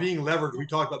being leveraged. We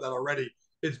talked about that already.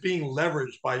 It's being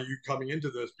leveraged by you coming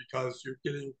into this because you're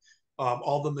getting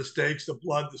all the mistakes, the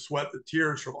blood, the sweat, the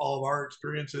tears from all of our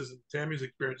experiences and Tammy's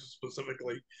experiences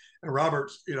specifically, and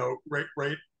Robert's,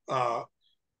 great,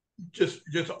 just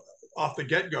off the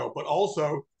get go. But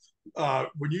also,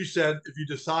 when you said if you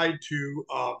decide to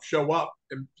show up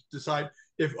and decide,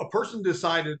 if a person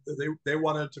decided that they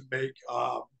wanted to make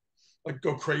like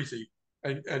go crazy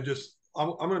and just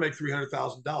I'm going to make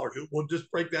 $300,000, we'll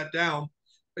just break that down,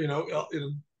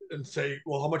 and say,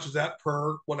 well, how much is that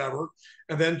per whatever,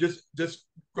 and then just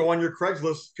go on your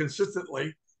Craigslist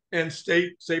consistently and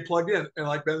stay plugged in. And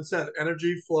like Ben said,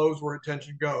 energy flows where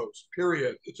attention goes.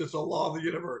 Period. It's just a law of the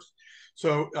universe.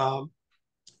 So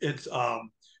it's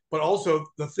but also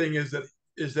the thing is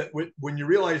that when you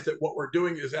realize that what we're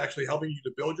doing is actually helping you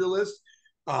to build your list.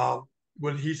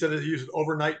 When he said that he used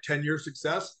overnight 10-year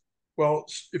success, well,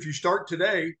 if you start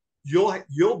today,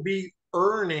 you'll be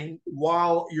earning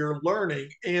while you're learning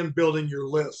and building your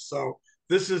list. So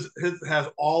this has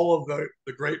all of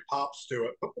the great pops to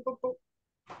it.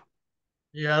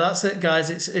 Yeah, that's it, guys.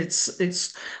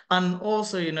 It's and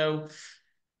also,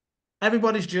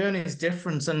 everybody's journey is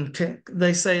different, and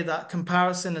they say that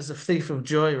comparison is a thief of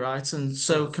joy, right? And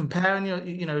so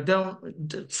comparing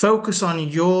don't focus on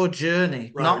your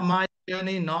journey, Right. not my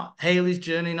journey, not Haley's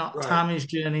journey, not Right. Tammy's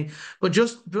journey, but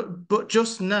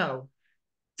just know,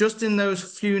 just in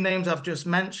those few names I've just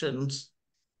mentioned,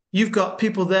 you've got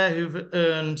people there who've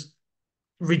earned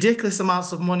ridiculous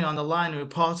amounts of money on the line who are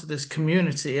part of this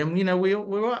community. And,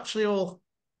 we're actually all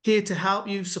here to help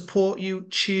you, support you,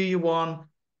 cheer you on.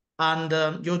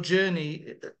 And your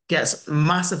journey gets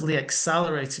massively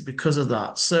accelerated because of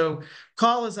that. So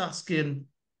Carl is asking,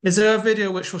 is there a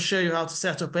video which will show you how to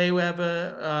set up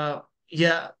Aweber?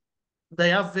 Yeah, they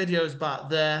have videos back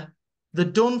there. The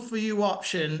done for you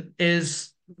option is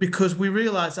because we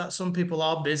realize that some people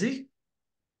are busy.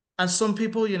 And some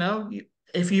people,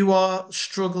 if you are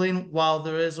struggling, while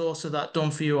there is also that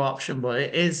done for you option, but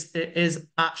it is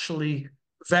actually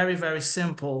very, very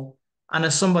simple. And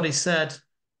as somebody said,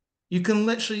 you can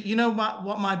literally,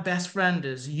 what my best friend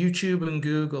is, YouTube and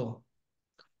Google.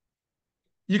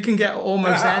 You can get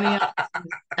almost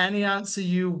any answer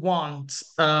you want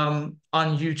on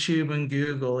YouTube and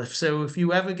Google. If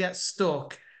you ever get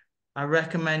stuck, I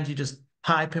recommend you just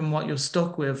type in what you're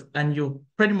stuck with, and you'll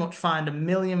pretty much find a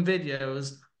million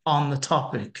videos on the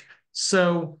topic.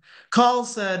 So Carl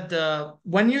said,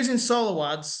 when using solo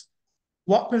ads,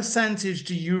 What percentage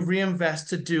do you reinvest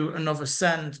to do another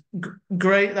send?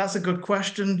 Great, that's a good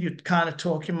question. You're kind of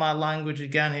talking my language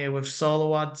again here with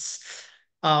solo ads.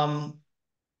 I'm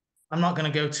not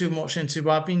going to go too much into,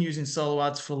 but I've been using solo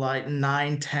ads for like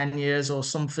 9, 10 years or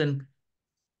something.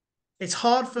 It's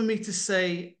hard for me to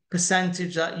say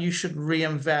percentage that you should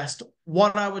reinvest.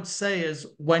 What I would say is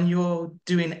when you're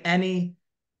doing any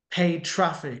paid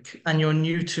traffic and you're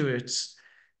new to it,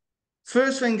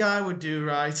 first thing I would do,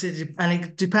 right, and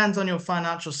it depends on your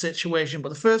financial situation, but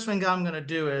the first thing I'm going to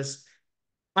do is,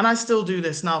 and I still do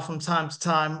this now from time to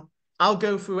time, I'll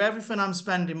go through everything I'm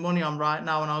spending money on right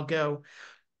now and I'll go,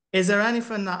 is there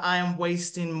anything that I am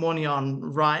wasting money on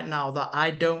right now that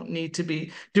I don't need to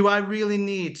be? Do I really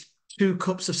need 2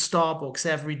 cups of Starbucks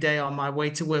every day on my way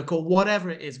to work or whatever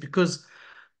it is? Because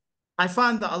I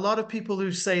find that a lot of people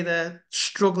who say they're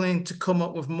struggling to come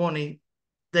up with money,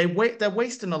 they're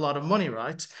wasting a lot of money,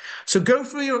 right? So go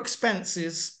through your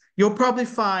expenses. You'll probably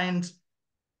find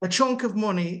a chunk of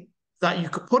money that you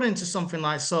could put into something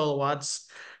like solo ads,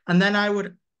 and then I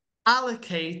would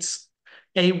allocate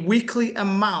a weekly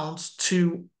amount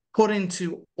to put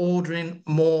into ordering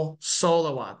more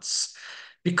solo ads.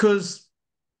 Because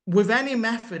with any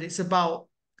method, it's about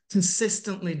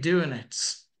consistently doing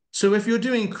it. So if you're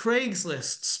doing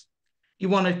Craigslist, you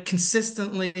want to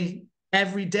consistently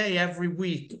every day, every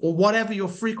week, or whatever your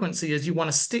frequency is, you want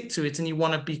to stick to it and you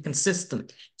want to be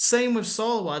consistent. Same with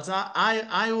solo ads.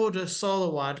 I order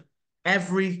solo ad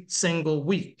every single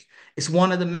week. It's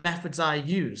one of the methods I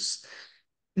use.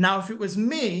 Now, if it was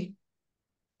me,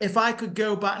 if I could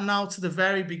go back now to the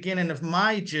very beginning of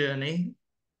my journey,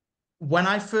 when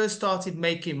I first started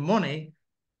making money,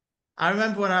 I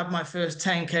remember when I had my first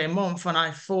 10K month and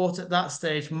I thought at that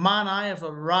stage, man, I have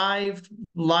arrived.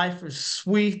 Life is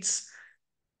sweet.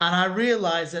 And I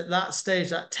realized at that stage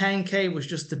that 10K was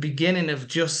just the beginning of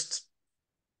just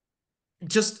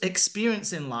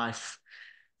experiencing life.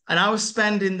 And I was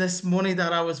spending this money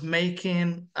that I was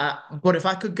making. But if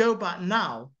I could go back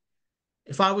now,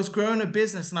 if I was growing a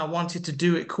business and I wanted to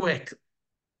do it quick,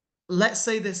 let's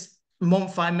say this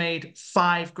month I made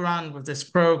 5 grand with this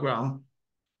program.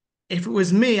 If it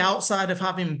was me outside of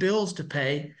having bills to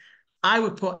pay, I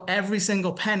would put every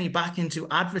single penny back into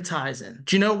advertising.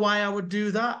 Do you know why I would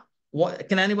do that? What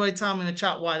can anybody tell me in the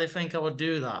chat why they think I would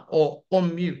do that or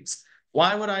unmute?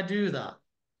 Why would I do that?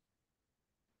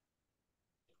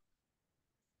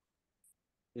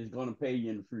 Is going to pay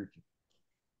you in the future.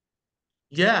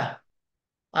 Yeah.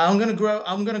 I'm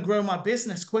gonna grow my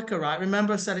business quicker, right?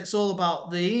 Remember, I said it's all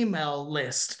about the email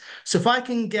list. So if I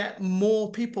can get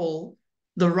more people,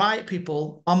 the right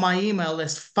people on my email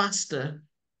list faster,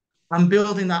 I'm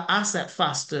building that asset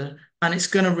faster and it's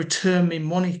going to return me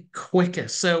money quicker.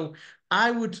 So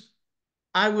I would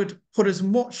I would put as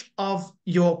much of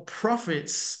your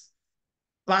profits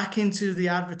back into the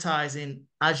advertising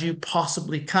as you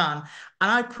possibly can.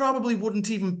 And I probably wouldn't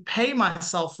even pay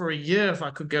myself for a year if I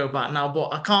could go back now,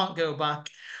 but I can't go back.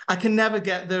 I can never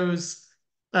get those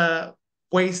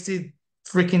wasted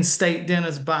freaking steak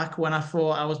dinners back when I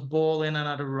thought I was balling and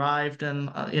I'd arrived and,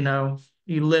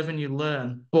 you live and you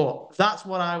learn. But that's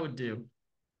what I would do.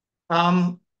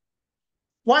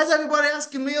 Why is everybody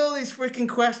asking me all these freaking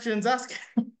questions? Ask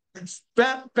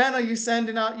Ben, are you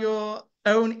sending out your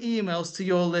own emails to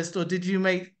your list, or did you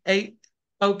make 8?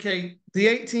 Okay, the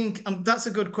 18, that's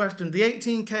a good question. The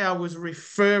 18K I was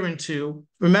referring to,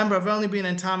 remember, I've only been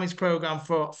in Tammy's program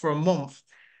for a month.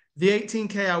 The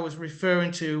 18K I was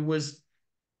referring to was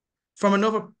from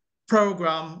another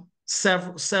program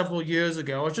several years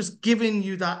ago. I was just giving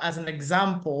you that as an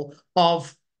example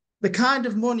of the kind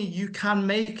of money you can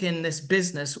make in this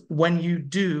business when you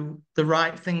do the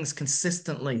right things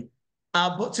consistently.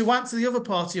 But to answer the other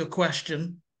part of your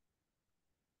question,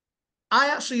 I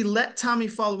actually let Tammy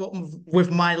follow up with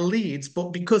my leads, but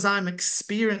because I'm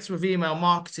experienced with email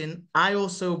marketing, I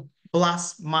also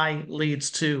blast my leads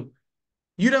too.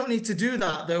 You don't need to do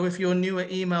that though if you're new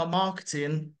at email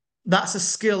marketing. That's a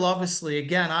skill, obviously.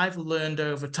 Again, I've learned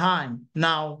over time.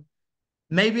 Now,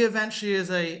 maybe eventually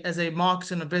as a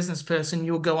marketing and business person,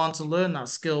 you'll go on to learn that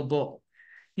skill, but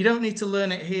you don't need to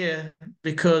learn it here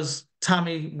because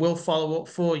Tammy will follow up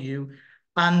for you.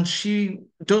 And she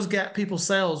does get people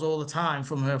sales all the time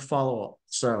from her follow-up.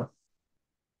 So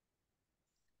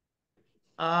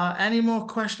any more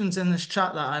questions in this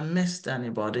chat that I missed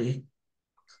anybody?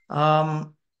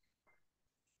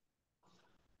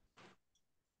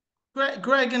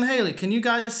 Greg and Haley, can you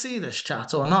guys see this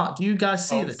chat or not? Do you guys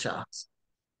see the chat?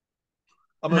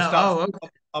 I'm gonna No. stop. Oh, okay.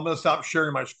 I'm gonna stop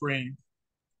sharing my screen.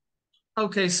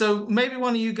 Okay, so maybe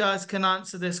one of you guys can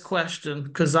answer this question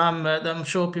because I'm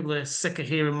sure people are sick of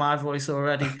hearing my voice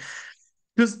already.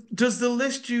 Does the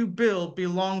list you build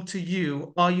belong to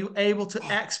you? Are you able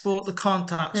to export the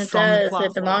contacts It from the does. It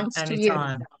platform belongs to you.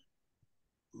 anytime?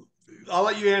 I'll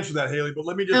let you answer that, Haley, but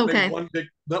let me just make Okay.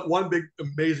 one big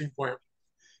amazing point.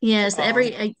 Yes, Um,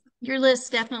 your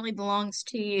list definitely belongs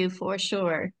to you for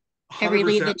sure. Every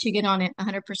lead 100%. that you get on it,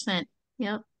 100%.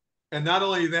 Yep. And not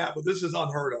only that, but this is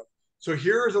unheard of. So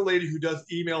here is a lady who does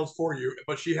emails for you,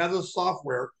 but she has a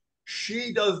software.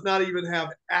 She does not even have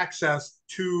access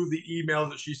to the emails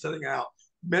that she's sending out.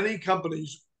 Many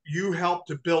companies, you help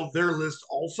to build their list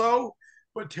also.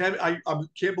 But Tammy, I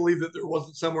can't believe that there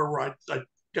wasn't somewhere where I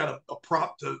got a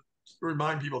prompt to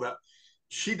remind people that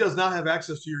she does not have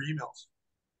access to your emails.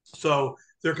 So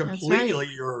they're That's right. completely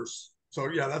yours. So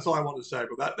yeah, that's all I wanted to say.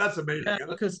 But that's amazing, Yeah, isn't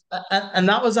it? because and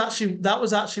that was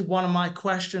actually one of my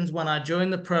questions when I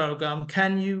joined the program.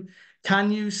 Can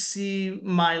you see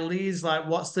my leads? Like,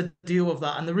 what's the deal with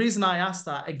that? And the reason I asked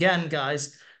that again,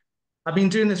 guys, I've been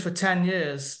doing this for 10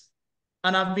 years.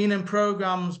 And I've been in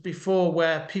programs before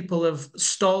where people have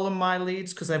stolen my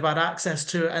leads because they've had access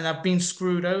to it and I've been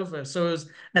screwed over. So as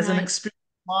an Right. experienced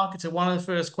marketer, one of the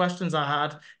first questions I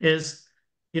had is,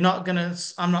 I'm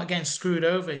not getting screwed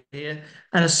over here.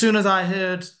 And as soon as I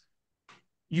heard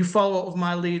you follow up with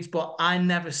my leads, but I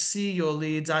never see your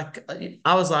leads. I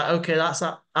was like, okay, that's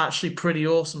actually pretty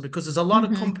awesome because there's a lot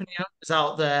of Mm-hmm. company owners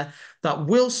out there that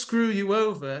will screw you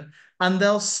over and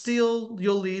they'll steal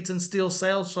your leads and steal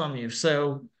sales from you.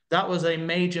 So that was a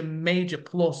major, major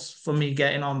plus for me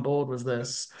getting on board with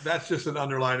this. That's just an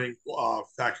underlining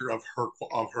factor of her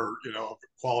of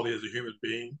quality as a human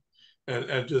being,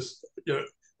 and just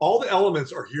all the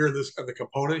elements are here in this and the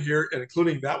component here, and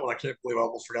including that one I can't believe I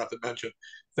almost forgot to mention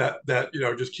that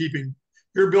just keeping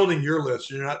you're building your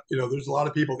list. You're not there's a lot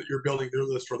of people that you're building their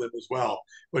list for them as well,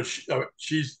 but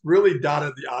she's really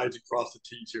dotted the i's and crossed the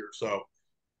t's here. So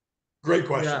great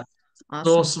question. Yeah,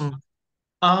 Awesome.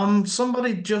 awesome.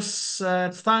 Somebody just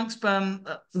said, thanks, Ben.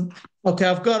 Okay,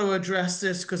 I've got to address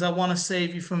this because I want to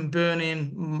save you from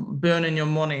burning your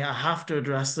money. I have to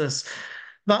address this.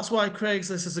 That's why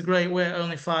Craigslist is a great way at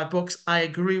only $5. I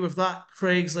agree with that.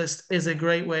 Craigslist is a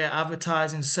great way of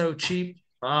advertising, so cheap.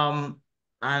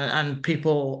 And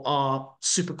people are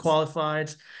super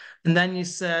qualified. And then you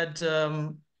said,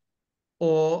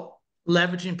 or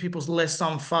leveraging people's lists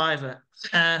on Fiverr.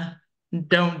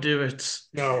 Don't do it.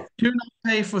 No, Do not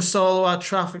pay for solo ad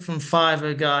traffic from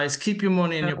Fiverr, guys. Keep your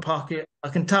money in your Oh, pocket. I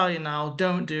can tell you now,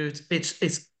 don't do it.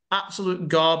 It's absolute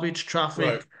garbage right,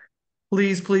 traffic.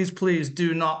 Please, please, please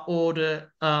do not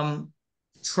order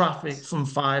traffic from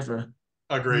Fiverr.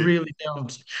 agreed. Really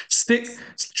don't.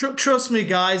 Trust me,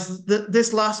 guys.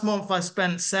 This last month I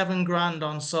spent 7 grand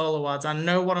on solo ads. I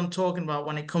know what I'm talking about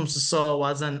when it comes to solo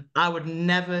ads, and I would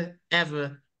never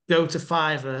ever go to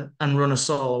Fiverr and run a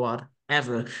solo ad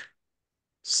ever.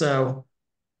 So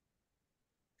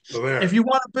So if there. you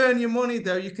want to burn your money,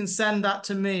 though, you can send that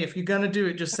to me. If you're gonna do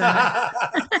it, just send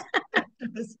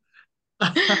it.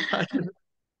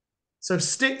 So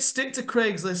stick to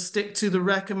Craigslist, stick to the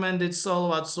recommended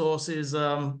solo ad sources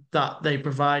that they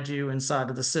provide you inside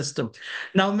of the system.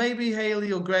 Now, maybe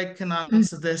Haley or Greg can mm.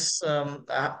 answer this.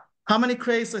 How many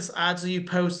Craigslist ads are you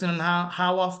posting and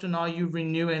how often are you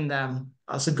renewing them?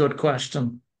 That's a good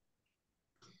question.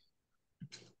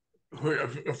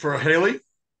 For Haley.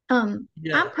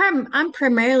 Yeah. I'm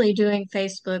primarily doing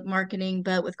Facebook marketing,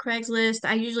 but with Craigslist,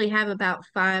 I usually have about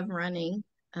 5 running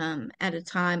at a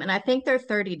time, and I think they're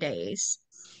 30 days,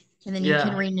 and then you can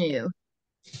Yeah. renew.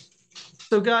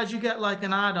 So guys, you get like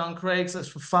an ad on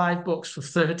Craigslist for $5 for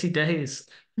 30 days.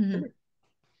 Mhm.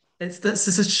 It's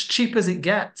as cheap as it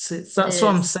gets. It That's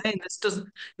what I'm is. saying. This doesn't,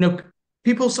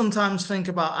 people sometimes think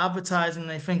about advertising,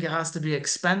 they think it has to be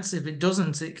expensive. it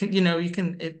doesn't. It can,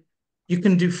 you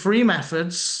can do free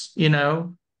methods,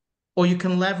 or you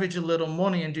can leverage a little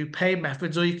money and do paid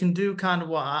methods, or you can do kind of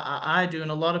what I do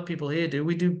and a lot of people here do.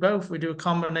 We do both. We do a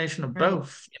combination of Right.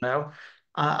 both.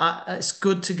 It's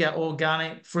good to get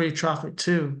organic free traffic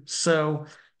too. So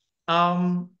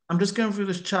I'm just going through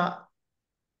this chat.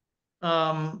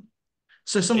 Um,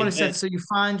 so Hey, somebody Ben. said, so you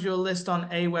find your list on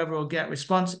Aweber or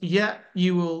GetResponse. Yeah,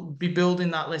 you will be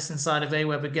building that list inside of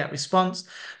Aweber GetResponse.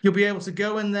 You'll be able to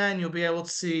go in there and you'll be able to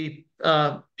see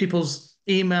people's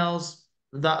emails.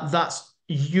 That's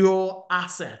your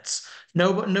assets.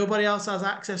 Nobody else has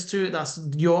access to it. That's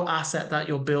your asset that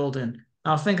you're building.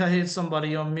 I think I heard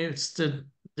somebody on mute.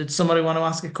 Did somebody want to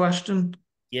ask a question?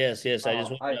 Yes, yes. I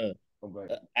just Oh, want I to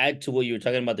okay. add to what you were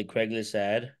talking about the Craigslist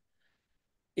ad.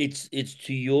 It's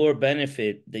to your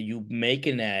benefit that you make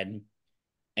an ad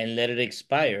and let it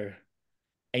expire,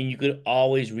 and you could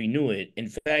always renew it. In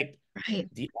fact, Right.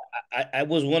 I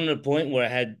was one at a point where I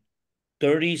had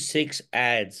 36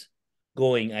 ads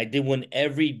going. I did one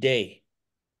every day,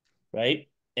 right?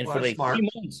 And Well, for that's like smart. 3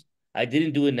 months, I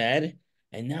didn't do an ad.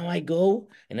 And now I go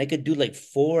and I could do like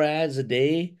 4 ads a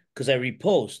day because I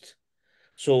repost.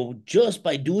 So just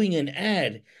by doing an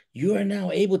ad, you are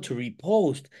now able to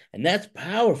repost, and that's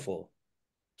powerful.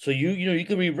 So you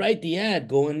could rewrite the ad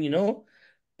going,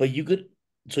 but you could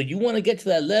so you want to get to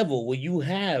that level where you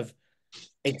have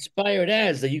expired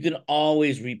ads that you can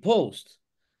always repost.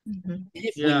 Mhm.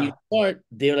 If when you Yeah. start,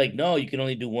 they're like, no, you can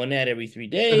only do one ad every 3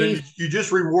 And then days. you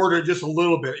just reward it just a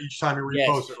little bit each time you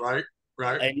repost Yes. it, right?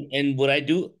 Right. And what I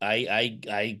do,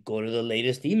 I go to the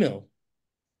latest email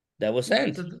that was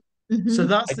sent. So, so Mhm.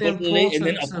 that's I the go to the late, and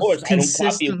then importance of of course I don't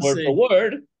copy it word for consistency.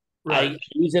 word. Right. I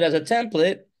use it as a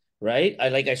template, right?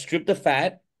 I strip the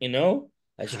fat,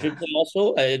 I strip the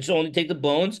muscle. I just only take the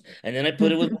bones, and then I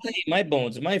put it with my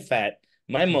bones, my fat,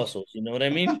 my muscles. You know what I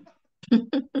mean?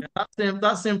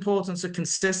 That's the importance of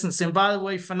consistency. And by the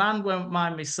way, Fernand won't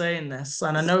mind me saying this.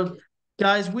 And I know,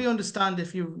 guys, we understand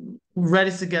if you're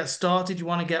ready to get started, you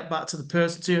want to get back to the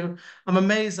person too. I'm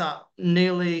amazed that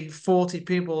nearly 40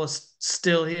 people are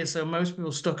still here. So most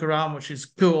people stuck around, which is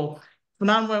cool.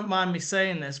 Fernand won't mind me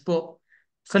saying this, but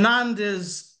Fernand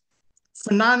is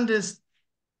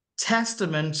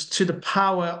testament to the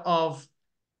power of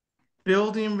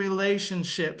building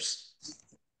relationships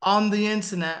on the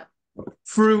internet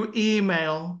through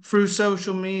email, through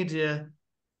social media,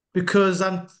 because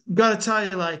I'm gotta tell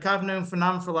you, like I've known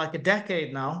Fernand for like a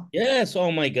decade now. Yes.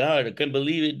 Oh my God, I couldn't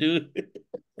believe it, dude.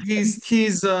 He's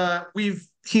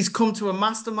come to a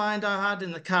mastermind I had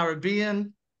in the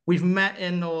Caribbean. We've met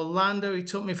in Orlando. He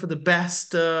took me for the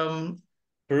best Peruvian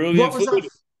what was that? food,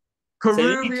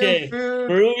 Peruvian ceviche, food.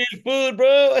 Peruvian food,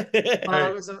 bro.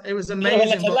 Hey, It was Quiero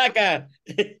la amazing. But chalaca.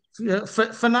 yeah,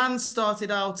 Fernand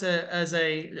started out as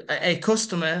a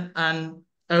customer, and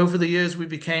over the years we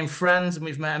became friends, and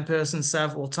we've met in person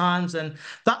several times. And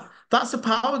that's the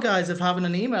power, guys, of having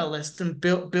an email list and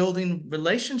building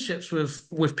relationships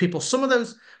with people. Some of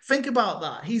those, think about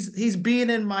that. He's been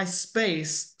in my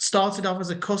space, started off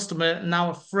as a customer, now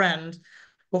a friend,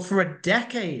 but for a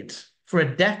decade, for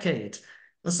a decade.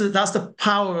 That's the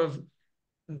power of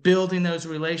building those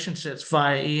relationships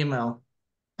via email.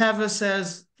 Heather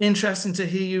says, interesting to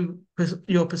hear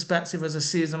your perspective as a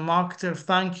seasoned marketer.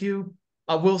 Thank you.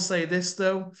 I will say this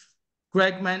though.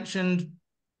 Greg mentioned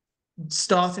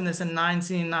starting this in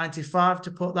 1995. To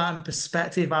put that in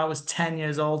perspective, I was 10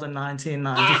 years old in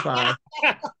 1995.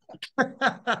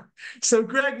 So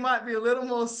Greg might be a little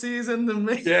more seasoned than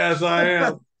me. Yes, I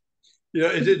am.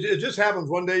 It just happens.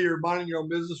 One day you're minding your own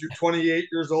business. You're 28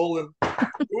 years old, and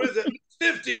who is it?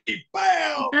 50.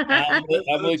 Bam! I'm And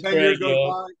then with 10 years Craig, goes yo.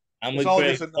 by. I'm It's with all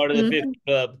Craig, just a part of the number. 50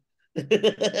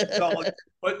 club.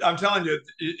 But I'm telling you,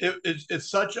 it's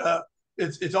such a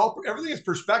it's all everything is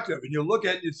perspective, and you look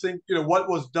at you think what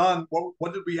was done,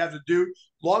 what did we have to do?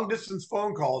 Long distance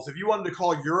phone calls. If you wanted to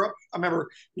call Europe, I remember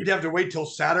you'd have to wait till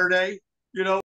Saturday,